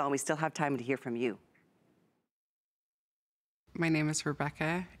with you as well. And we still have time to hear from you. My name is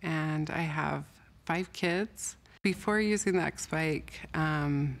Rebecca, and I have 5 kids. Before using the XBike,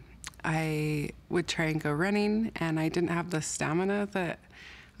 I would try and go running, and I didn't have the stamina that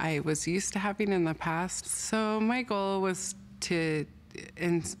I was used to having in the past. So my goal was to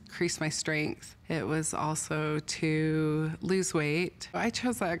increase my strength. It was also to lose weight. I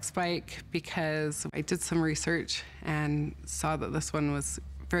chose the X-Bike because I did some research and saw that this one was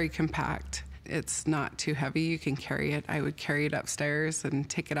very compact. It's not too heavy. You can carry it. I would carry it upstairs and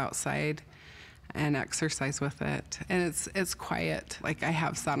take it outside and exercise with it. And it's quiet. Like, I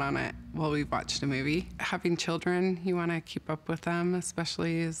have sat on it while we've watched a movie. Having children, you want to keep up with them,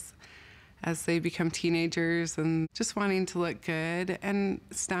 especially as they become teenagers, and just wanting to look good. And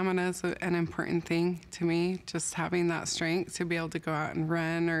stamina is an important thing to me, just having that strength to be able to go out and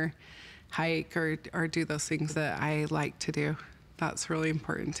run or hike or do those things that I like to do. That's really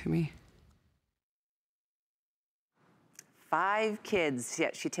important to me. 5 kids,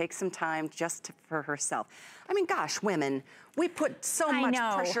 yet she takes some time just for herself. I mean, gosh, women, we put so much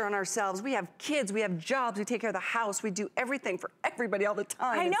pressure on ourselves. We have kids, we have jobs, we take care of the house, we do everything for everybody all the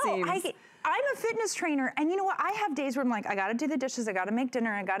time. I know. It seems. I'm a fitness trainer, and you know what? I have days where I'm like, I gotta do the dishes, I gotta make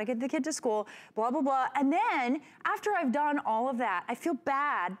dinner, I gotta get the kid to school, blah, blah, blah. And then after I've done all of that, I feel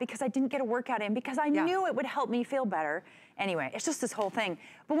bad because I didn't get a workout in because I knew it would help me feel better. Anyway, it's just this whole thing.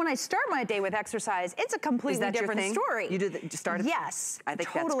 But when I start my day with exercise, it's a completely different story. You do start? Yes, I think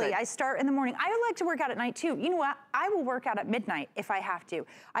totally. That's good. I start in the morning. I like to work out at night too. You know what? I will work out at midnight if I have to.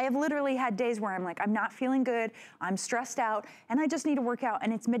 I have literally had days where I'm like, I'm not feeling good, I'm stressed out, and I just need to work out,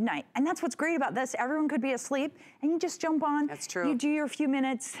 and it's midnight. And that's what's great about this. Everyone could be asleep, and you just jump on. That's true. You do your few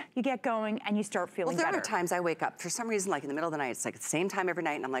minutes, you get going, and you start feeling better. Well, there are times I wake up, for some reason, like in the middle of the night, it's like the same time every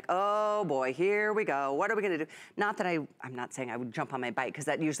night, and I'm like, oh boy, here we go. What are we gonna do? Not that I'm not saying I would jump on my bike, because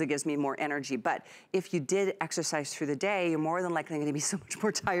that usually gives me more energy, but if you did exercise through the day, you're more than likely gonna be so much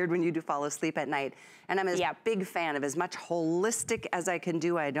more tired when you do fall asleep at night. And I'm a big fan of as much holistic as I can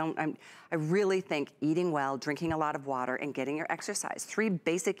do. I really think eating well, drinking a lot of water, and getting your exercise. 3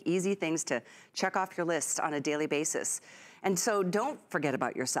 basic, easy things to check off your list on a daily basis. And so don't forget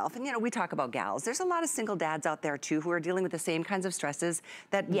about yourself. And you know, we talk about gals. There's a lot of single dads out there too who are dealing with the same kinds of stresses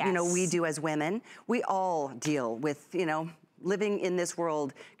that you know we do as women. We all deal with, you know, living in this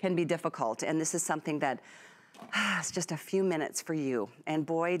world can be difficult. And this is something that it's just a few minutes for you. And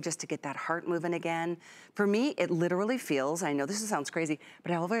boy, just to get that heart moving again. For me, it literally feels, I know this sounds crazy,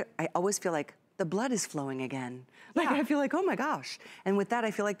 but I always feel like the blood is flowing again. Like I feel like, oh my gosh. And with that,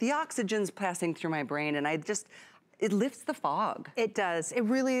 I feel like the oxygen's passing through my brain, and it lifts the fog. It does. It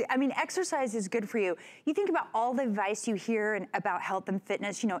really, I mean, exercise is good for you. You think about all the advice you hear about health and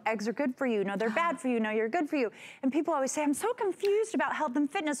fitness. You know, eggs are good for you. No, they're bad for you. No, you're good for you. And people always say, I'm so confused about health and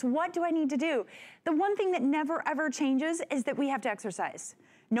fitness. What do I need to do? The one thing that never ever changes is that we have to exercise.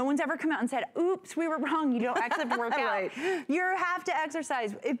 No one's ever come out and said, oops, we were wrong. You don't actually have to work out. You have to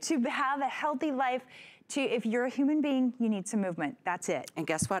exercise to have a healthy life. If you're a human being, you need some movement. That's it. And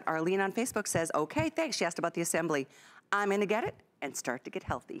guess what? Arlene on Facebook says, okay, thanks. She asked about the assembly. I'm going to get it and start to get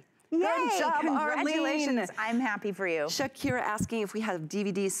healthy. Yay, good job, congratulations. Arlene. I'm happy for you. Shakira asking if we have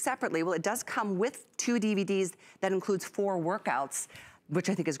DVDs separately. Well, it does come with 2 DVDs that includes 4 workouts, which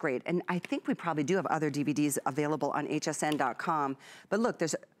I think is great. And I think we probably do have other DVDs available on hsn.com. But look,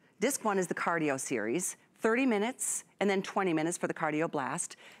 disc 1 is the cardio series. 30 minutes and then 20 minutes for the cardio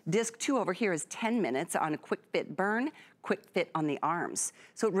blast. Disc 2 over here is 10 minutes on a quick fit burn, quick fit on the arms.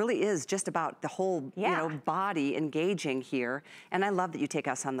 So it really is just about the whole you know, body engaging here. And I love that you take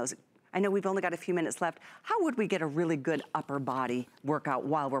us on those. I know we've only got a few minutes left. How would we get a really good upper body workout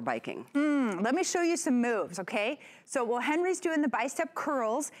while we're biking? Let me show you some moves, okay? So, well, Henry's doing the bicep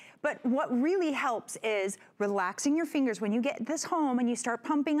curls, but what really helps is relaxing your fingers. When you get this home and you start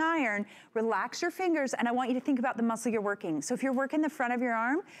pumping iron, relax your fingers, and I want you to think about the muscle you're working. So if you're working the front of your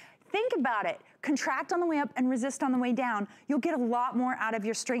arm, think about it. Contract on the way up and resist on the way down. You'll get a lot more out of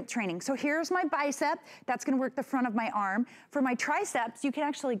your strength training. So here's my bicep. That's gonna work the front of my arm. For my triceps, you can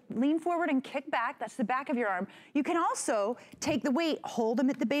actually lean forward and kick back. That's the back of your arm. You can also take the weight, hold them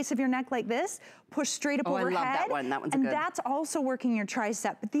at the base of your neck like this, push straight up overhead. I love that one. That one's good. And that's also working your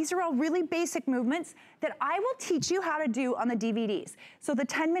tricep. But these are all really basic movements that I will teach you how to do on the DVDs. So the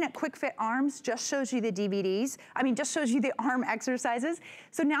 10-minute quick fit arms just shows you the DVDs. I mean, just shows you the arm exercises.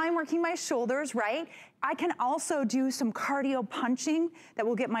 So now I'm working my shoulders, right? I can also do some cardio punching that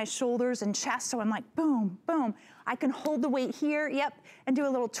will get my shoulders and chest. So I'm like, boom, boom. I can hold the weight here, and do a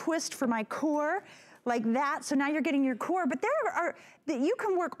little twist for my core like that. So now you're getting your core, but you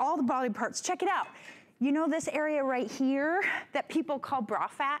can work all the body parts. Check it out. You know this area right here that people call bra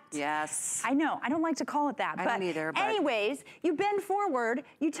fat? Yes. I know, I don't like to call it that. I don't either, but anyways, you bend forward,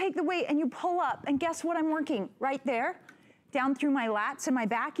 you take the weight and you pull up, and guess what I'm working? Right there, down through my lats and my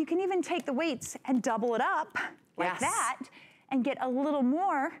back. You can even take the weights and double it up like that and get a little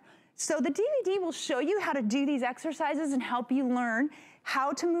more So the DVD will show you how to do these exercises and help you learn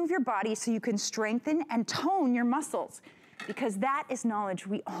how to move your body so you can strengthen and tone your muscles, because that is knowledge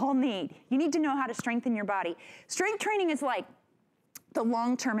we all need. You need to know how to strengthen your body. Strength training is like the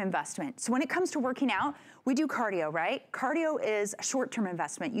long-term investment. So when it comes to working out, we do cardio, right? Cardio is a short-term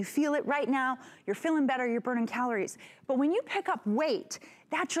investment. You feel it right now, you're feeling better, you're burning calories. But when you pick up weight,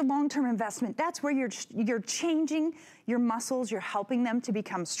 that's your long-term investment. That's where you're changing your muscles, you're helping them to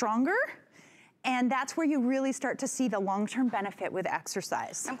become stronger, and that's where you really start to see the long-term benefit with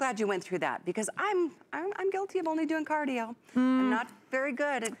exercise. I'm glad you went through that, because I'm guilty of only doing cardio. I'm not very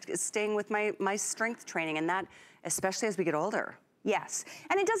good at staying with my strength training, and that, especially as we get older. Yes,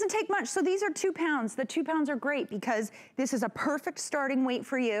 and it doesn't take much. So these are 2 pounds. The 2 pounds are great because this is a perfect starting weight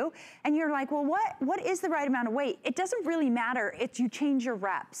for you. And you're like, well, what is the right amount of weight? It doesn't really matter. It's you change your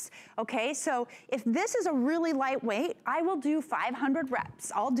reps, okay? So if this is a really light weight, I will do 500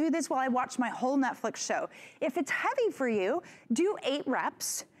 reps. I'll do this while I watch my whole Netflix show. If it's heavy for you, do 8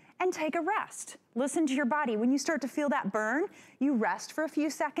 reps and take a rest. Listen to your body. When you start to feel that burn, you rest for a few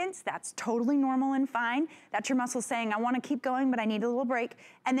seconds. That's totally normal and fine. That's your muscles saying, I want to keep going, but I need a little break.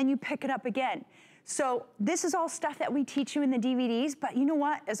 And then you pick it up again. So this is all stuff that we teach you in the DVDs, but you know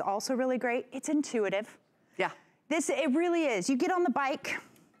what is also really great? It's intuitive. Yeah. It really is. You get on the bike,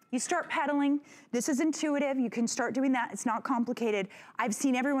 you start pedaling. This is intuitive. You can start doing that. It's not complicated. I've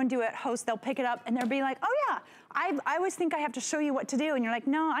seen everyone do it. Hosts, they'll pick it up and they'll be like, oh yeah, I always think I have to show you what to do. And you're like,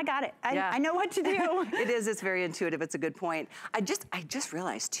 no, I got it. I know what to do. It's very intuitive. It's a good point. I just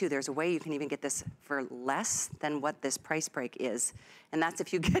realized too, there's a way you can even get this for less than what this price break is. And that's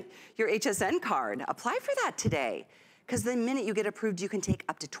if you get your HSN card. Apply for that today. Because the minute you get approved, you can take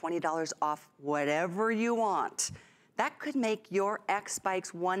up to $20 off whatever you want. That could make your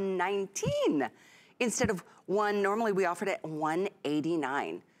X-Bikes $119 instead of normally we offered it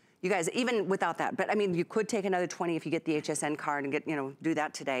 $189. You guys, even without that, but I mean, you could take another 20 if you get the HSN card and get, do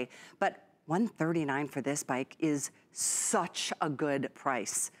that today. But $139 for this bike is such a good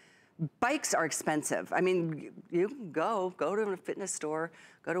price. Bikes are expensive. I mean, you can go to a fitness store,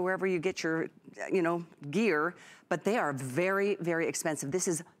 go to wherever you get your, gear, but they are very, very expensive. This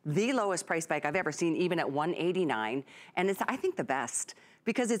is the lowest price bike I've ever seen, even at $189, and it's, I think, the best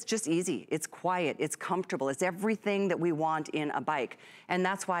because it's just easy, it's quiet, it's comfortable, it's everything that we want in a bike, and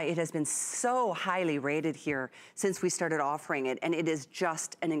that's why it has been so highly rated here since we started offering it, and it is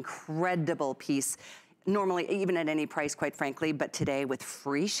just an incredible piece. Normally, even at any price, quite frankly, but today with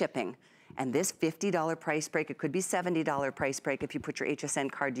free shipping. And this $50 price break, it could be $70 price break if you put your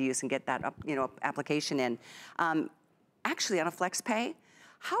HSN card to use and get that application in. Actually, on a flex pay,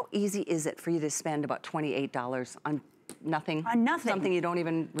 how easy is it for you to spend about $28 on nothing? On nothing. Something you don't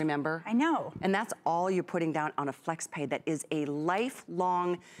even remember? I know. And that's all you're putting down on a flex pay that is a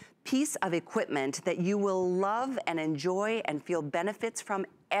lifelong piece of equipment that you will love and enjoy and feel benefits from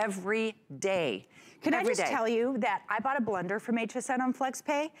every day. Can I just tell you that I bought a blender from HSN on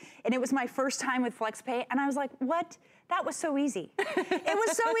FlexPay, and it was my first time with FlexPay, and I was like, what? That was so easy. It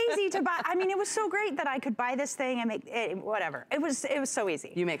was so easy to buy. I mean, it was so great that I could buy this thing and make it, whatever. It was so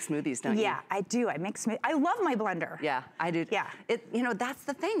easy. You make smoothies, don't you? Yeah, I do. I make smoothies. I love my blender. Yeah, I do. Yeah. That's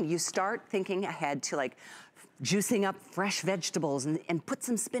the thing. You start thinking ahead to like juicing up fresh vegetables and put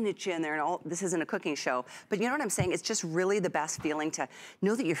some spinach in there and all. This isn't a cooking show, but you know what I'm saying? It's just really the best feeling to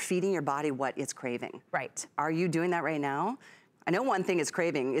know that you're feeding your body what it's craving. Right. Are you doing that right now? I know one thing it's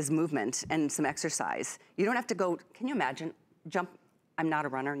craving is movement and some exercise. You don't have to go, can you imagine, jump. I'm not a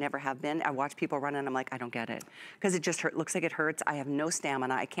runner, never have been. I watch people run and I'm like, I don't get it. Because it just looks like it hurts. I have no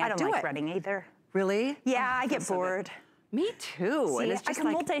stamina, I can't do it. I don't like running either. Really? Yeah, I get bored. Me too. See, and it's just I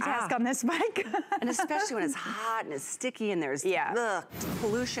can multitask on this bike. And especially when it's hot and it's sticky and there's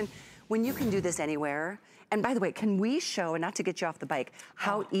pollution. When you can do this anywhere, and by the way, can we show, and not to get you off the bike,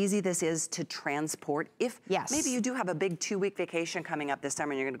 how easy this is to transport if maybe you do have a big 2-week vacation coming up this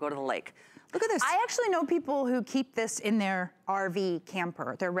summer and you're gonna go to the lake. Look at this. I actually know people who keep this in their RV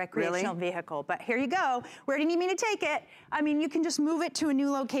camper, their recreational vehicle. But here you go. Where do you need me to take it? I mean, you can just move it to a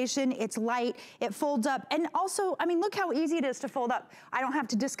new location. It's light, it folds up. And also, I mean, look how easy it is to fold up. I don't have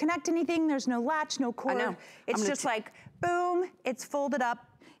to disconnect anything. There's no latch, no cord. I know. It's just like, boom, it's folded up,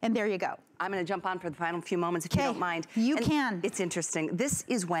 and there you go. I'm gonna jump on for the final few moments if you don't mind. You can. It's interesting. This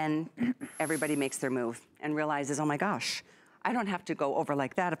is when everybody makes their move and realizes, oh my gosh, I don't have to go over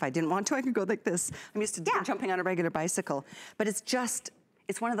like that. If I didn't want to, I could go like this. I'm used to jumping on a regular bicycle. But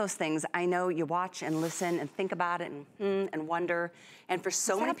it's one of those things. I know you watch and listen and think about it and wonder. And for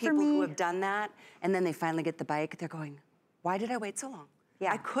so many people who have done that, and then they finally get the bike, they're going, why did I wait so long?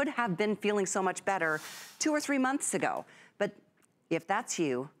 Yeah. I could have been feeling so much better 2 or 3 months ago. But If that's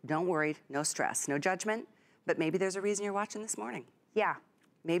you, don't worry, no stress, no judgment, but maybe there's a reason you're watching this morning. Yeah.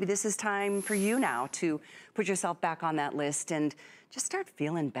 Maybe this is time for you now to put yourself back on that list and just start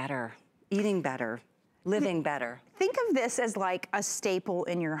feeling better, eating better, living better. Think of this as like a staple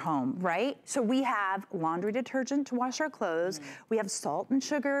in your home, right? So we have laundry detergent to wash our clothes. We have salt and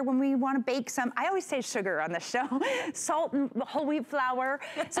sugar when we want to bake some. I always say sugar on the show. Salt and whole wheat flour.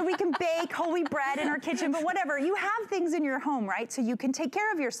 So we can bake whole wheat bread in our kitchen, but whatever. You have things in your home, right? So you can take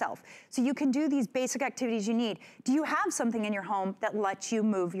care of yourself. So you can do these basic activities you need. Do you have something in your home that lets you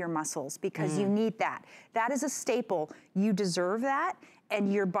move your muscles? Because you need that. That is a staple. You deserve that,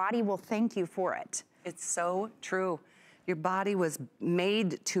 and your body will thank you for it. It's so true. Your body was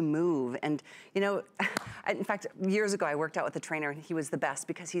made to move. And you know, in fact, years ago I worked out with a trainer and he was the best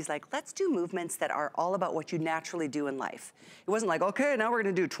because he's like, let's do movements that are all about what you naturally do in life. It wasn't like, okay, now we're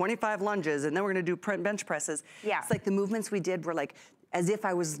gonna do 25 lunges and then we're gonna do bench presses. Yeah. It's like the movements we did were like, as if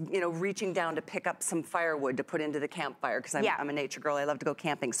I was, you know, reaching down to pick up some firewood to put into the campfire, because I'm a nature girl, I love to go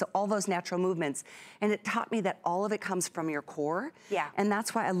camping. So all those natural movements, and it taught me that all of it comes from your core. Yeah. And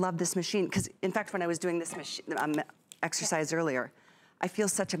that's why I love this machine, because in fact, when I was doing this machine, exercise earlier, I feel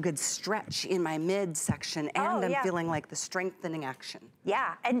such a good stretch in my midsection, and I'm feeling like the strengthening action.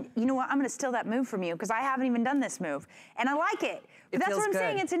 Yeah, and you know what? I'm gonna steal that move from you because I haven't even done this move, and I like it. But that's what I'm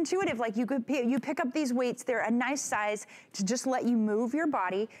saying, it's intuitive. Like you pick up these weights, they're a nice size to just let you move your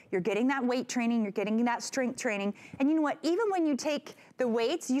body. You're getting that weight training, you're getting that strength training. And you know what, even when you take the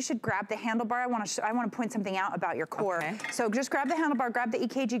weights, you should grab the handlebar. I wanna point something out about your core. Okay. So just grab the handlebar, grab the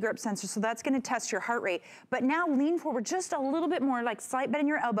EKG grip sensor, so that's gonna test your heart rate. But now lean forward just a little bit more, like slight bend in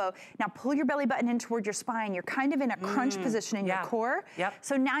your elbow. Now pull your belly button in toward your spine. You're kind of in a crunch position in your core. Yep.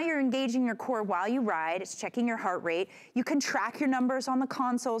 So now you're engaging your core while you ride. It's checking your heart rate. You can track your numbers on the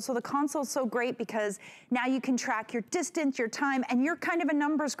console. So the console is so great because now you can track your distance, your time, and you're kind of a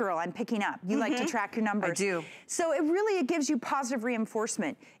numbers girl, I'm picking up. You like to track your numbers. I do. So it gives you positive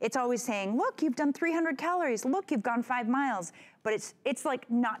reinforcement. It's always saying, look, you've done 300 calories. Look, you've gone 5 miles. But it's like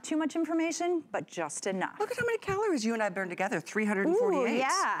not too much information, but just enough. Look at how many calories you and I burned together, 348. Ooh,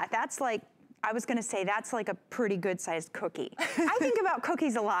 yeah, that's like, I was gonna say that's like a pretty good sized cookie. I think about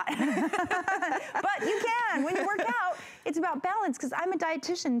cookies a lot. But you can, when you work out, it's about balance, because I'm a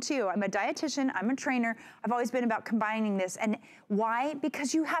dietitian too. I'm a dietitian, I'm a trainer. I've always been about combining this. And why?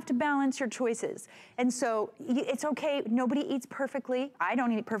 Because you have to balance your choices. And so it's okay, nobody eats perfectly. I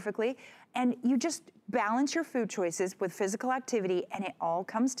don't eat perfectly. And you just balance your food choices with physical activity, and it all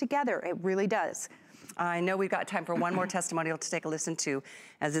comes together. It really does. I know we've got time for one more testimonial to take a listen to,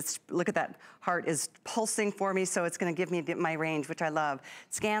 as it's, look at that, heart is pulsing for me, so it's gonna give me my range, which I love.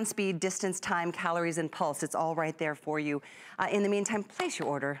 Scan speed, distance, time, calories, and pulse. It's all right there for you. In the meantime, place your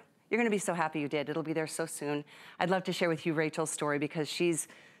order. You're gonna be so happy you did. It'll be there so soon. I'd love to share with you Rachel's story, because she's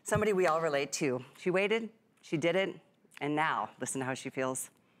somebody we all relate to. She waited, she did it, and now listen to how she feels.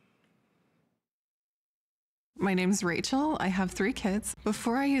 My name's Rachel. I have 3 kids.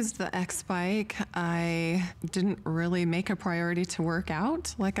 Before I used the XBike, I didn't really make a priority to work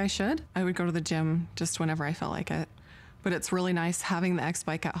out like I should. I would go to the gym just whenever I felt like it. But it's really nice having the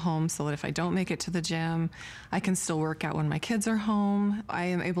XBike at home so that if I don't make it to the gym, I can still work out when my kids are home. I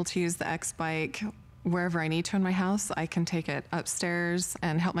am able to use the XBike wherever I need to in my house. I can take it upstairs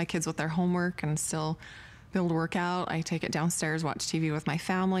and help my kids with their homework and still be able to work out. I take it downstairs, watch TV with my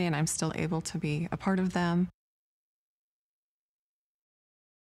family, and I'm still able to be a part of them.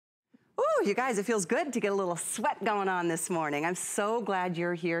 Ooh, you guys, it feels good to get a little sweat going on this morning. I'm so glad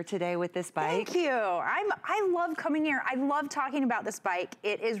you're here today with this bike. Thank you. I love coming here. I love talking about this bike.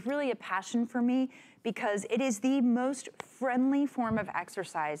 It is really a passion for me because it is the most friendly form of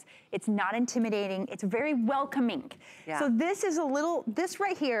exercise. It's not intimidating. It's very welcoming. Yeah. So this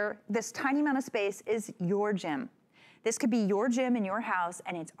right here, this tiny amount of space is your gym. This could be your gym in your house,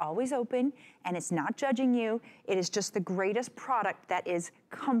 and it's always open, and it's not judging you. It is just the greatest product that is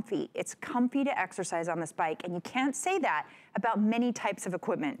comfy. It's comfy to exercise on this bike, and you can't say that about many types of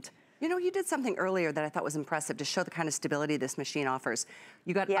equipment. You know, you did something earlier that I thought was impressive to show the kind of stability this machine offers.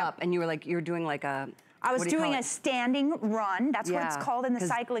 You got up, and you were like, you're doing like a, I was doing a standing run. That's what it's called in the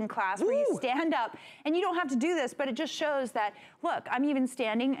cycling class, where you stand up. And you don't have to do this, but it just shows that, look, I'm even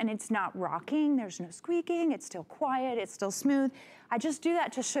standing and it's not rocking. There's no squeaking. It's still quiet. It's still smooth. I just do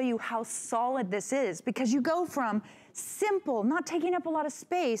that to show you how solid this is, because you go from simple, not taking up a lot of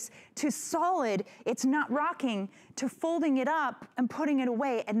space, to solid, it's not rocking, to folding it up and putting it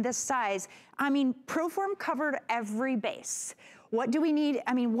away in this size. I mean, ProForm covered every base. What do we need?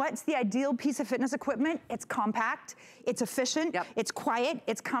 I mean, what's the ideal piece of fitness equipment? It's compact, it's efficient, it's quiet,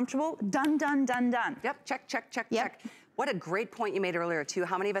 it's comfortable, done, done, done, done. Yep, check, check, check, Yep. check. What a great point you made earlier too.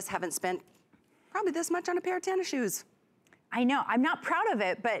 How many of us haven't spent probably this much on a pair of tennis shoes? I know, I'm not proud of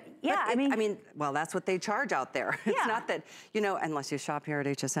it, but yeah, I mean, well, that's what they charge out there. Yeah. It's not that, you know, unless you shop here at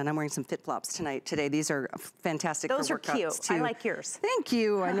HSN. I'm wearing some FitFlops today. These are fantastic Those for are workouts cute. too. I like yours. Thank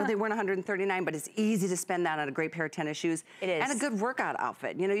you. I know they weren't $139, but it's easy to spend that on a great pair of tennis shoes. It is. And a good workout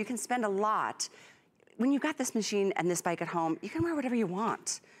outfit. You know, you can spend a lot. When you've got this machine and this bike at home, you can wear whatever you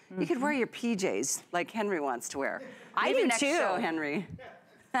want. You could wear your PJs like Henry wants to wear. I Maybe do next too. show, Henry.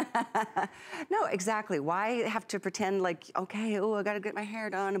 No, exactly. Why have to pretend like, okay, oh, I gotta get my hair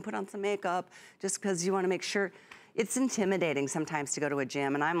done and put on some makeup just because you want to make sure? It's intimidating sometimes to go to a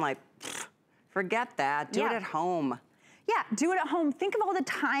gym, and I'm like, forget that. Do it at home. Yeah, do it at home. Think of all the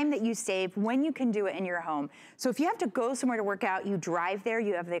time that you save when you can do it in your home. So if you have to go somewhere to work out, you drive there,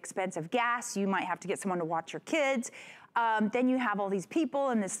 you have the expense of gas, you might have to get someone to watch your kids. Then you have all these people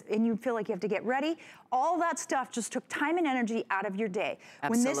and you feel like you have to get ready. All that stuff just took time and energy out of your day.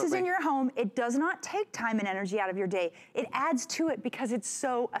 Absolutely. When this is in your home, it does not take time and energy out of your day. It adds to it because it's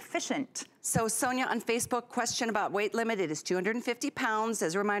so efficient. So Sonia on Facebook, question about weight limit. It is 250 pounds.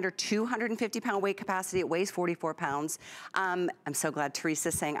 As a reminder, 250-pound weight capacity. It weighs 44 pounds. I'm so glad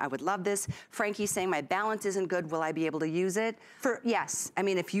Teresa's saying, I would love this. Frankie's saying, my balance isn't good. Will I be able to use it? Yes. I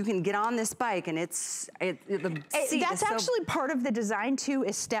mean, if you can get on this bike and the seat that's actually part of the design too,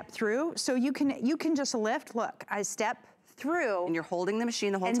 is step through. So you can just lift. Look, I step through. And you're holding the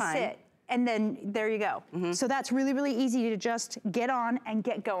machine the whole time. And sit. And then there you go. So that's really, really easy to just get on and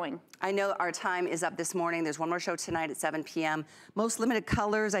get going. I know our time is up this morning. There's one more show tonight at 7 p.m. Most limited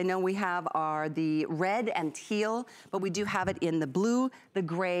colors I know we have are the red and teal, but we do have it in the blue, the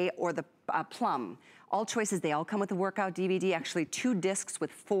gray, or the plum. All choices, they all come with a workout DVD, actually 2 discs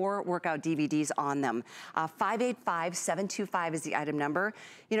with 4 workout DVDs on them. 585725 is the item number.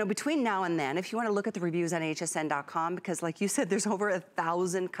 You know, between now and then, if you want to look at the reviews on hsn.com, because like you said, there's over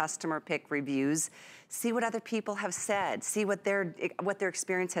 1,000 customer pick reviews. See what other people have said. See what their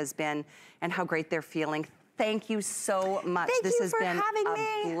experience has been and how great they're feeling. Thank you so much. Thank this you has for been having a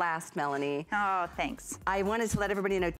me. blast, Melanie. Oh, thanks. I wanted to let everybody know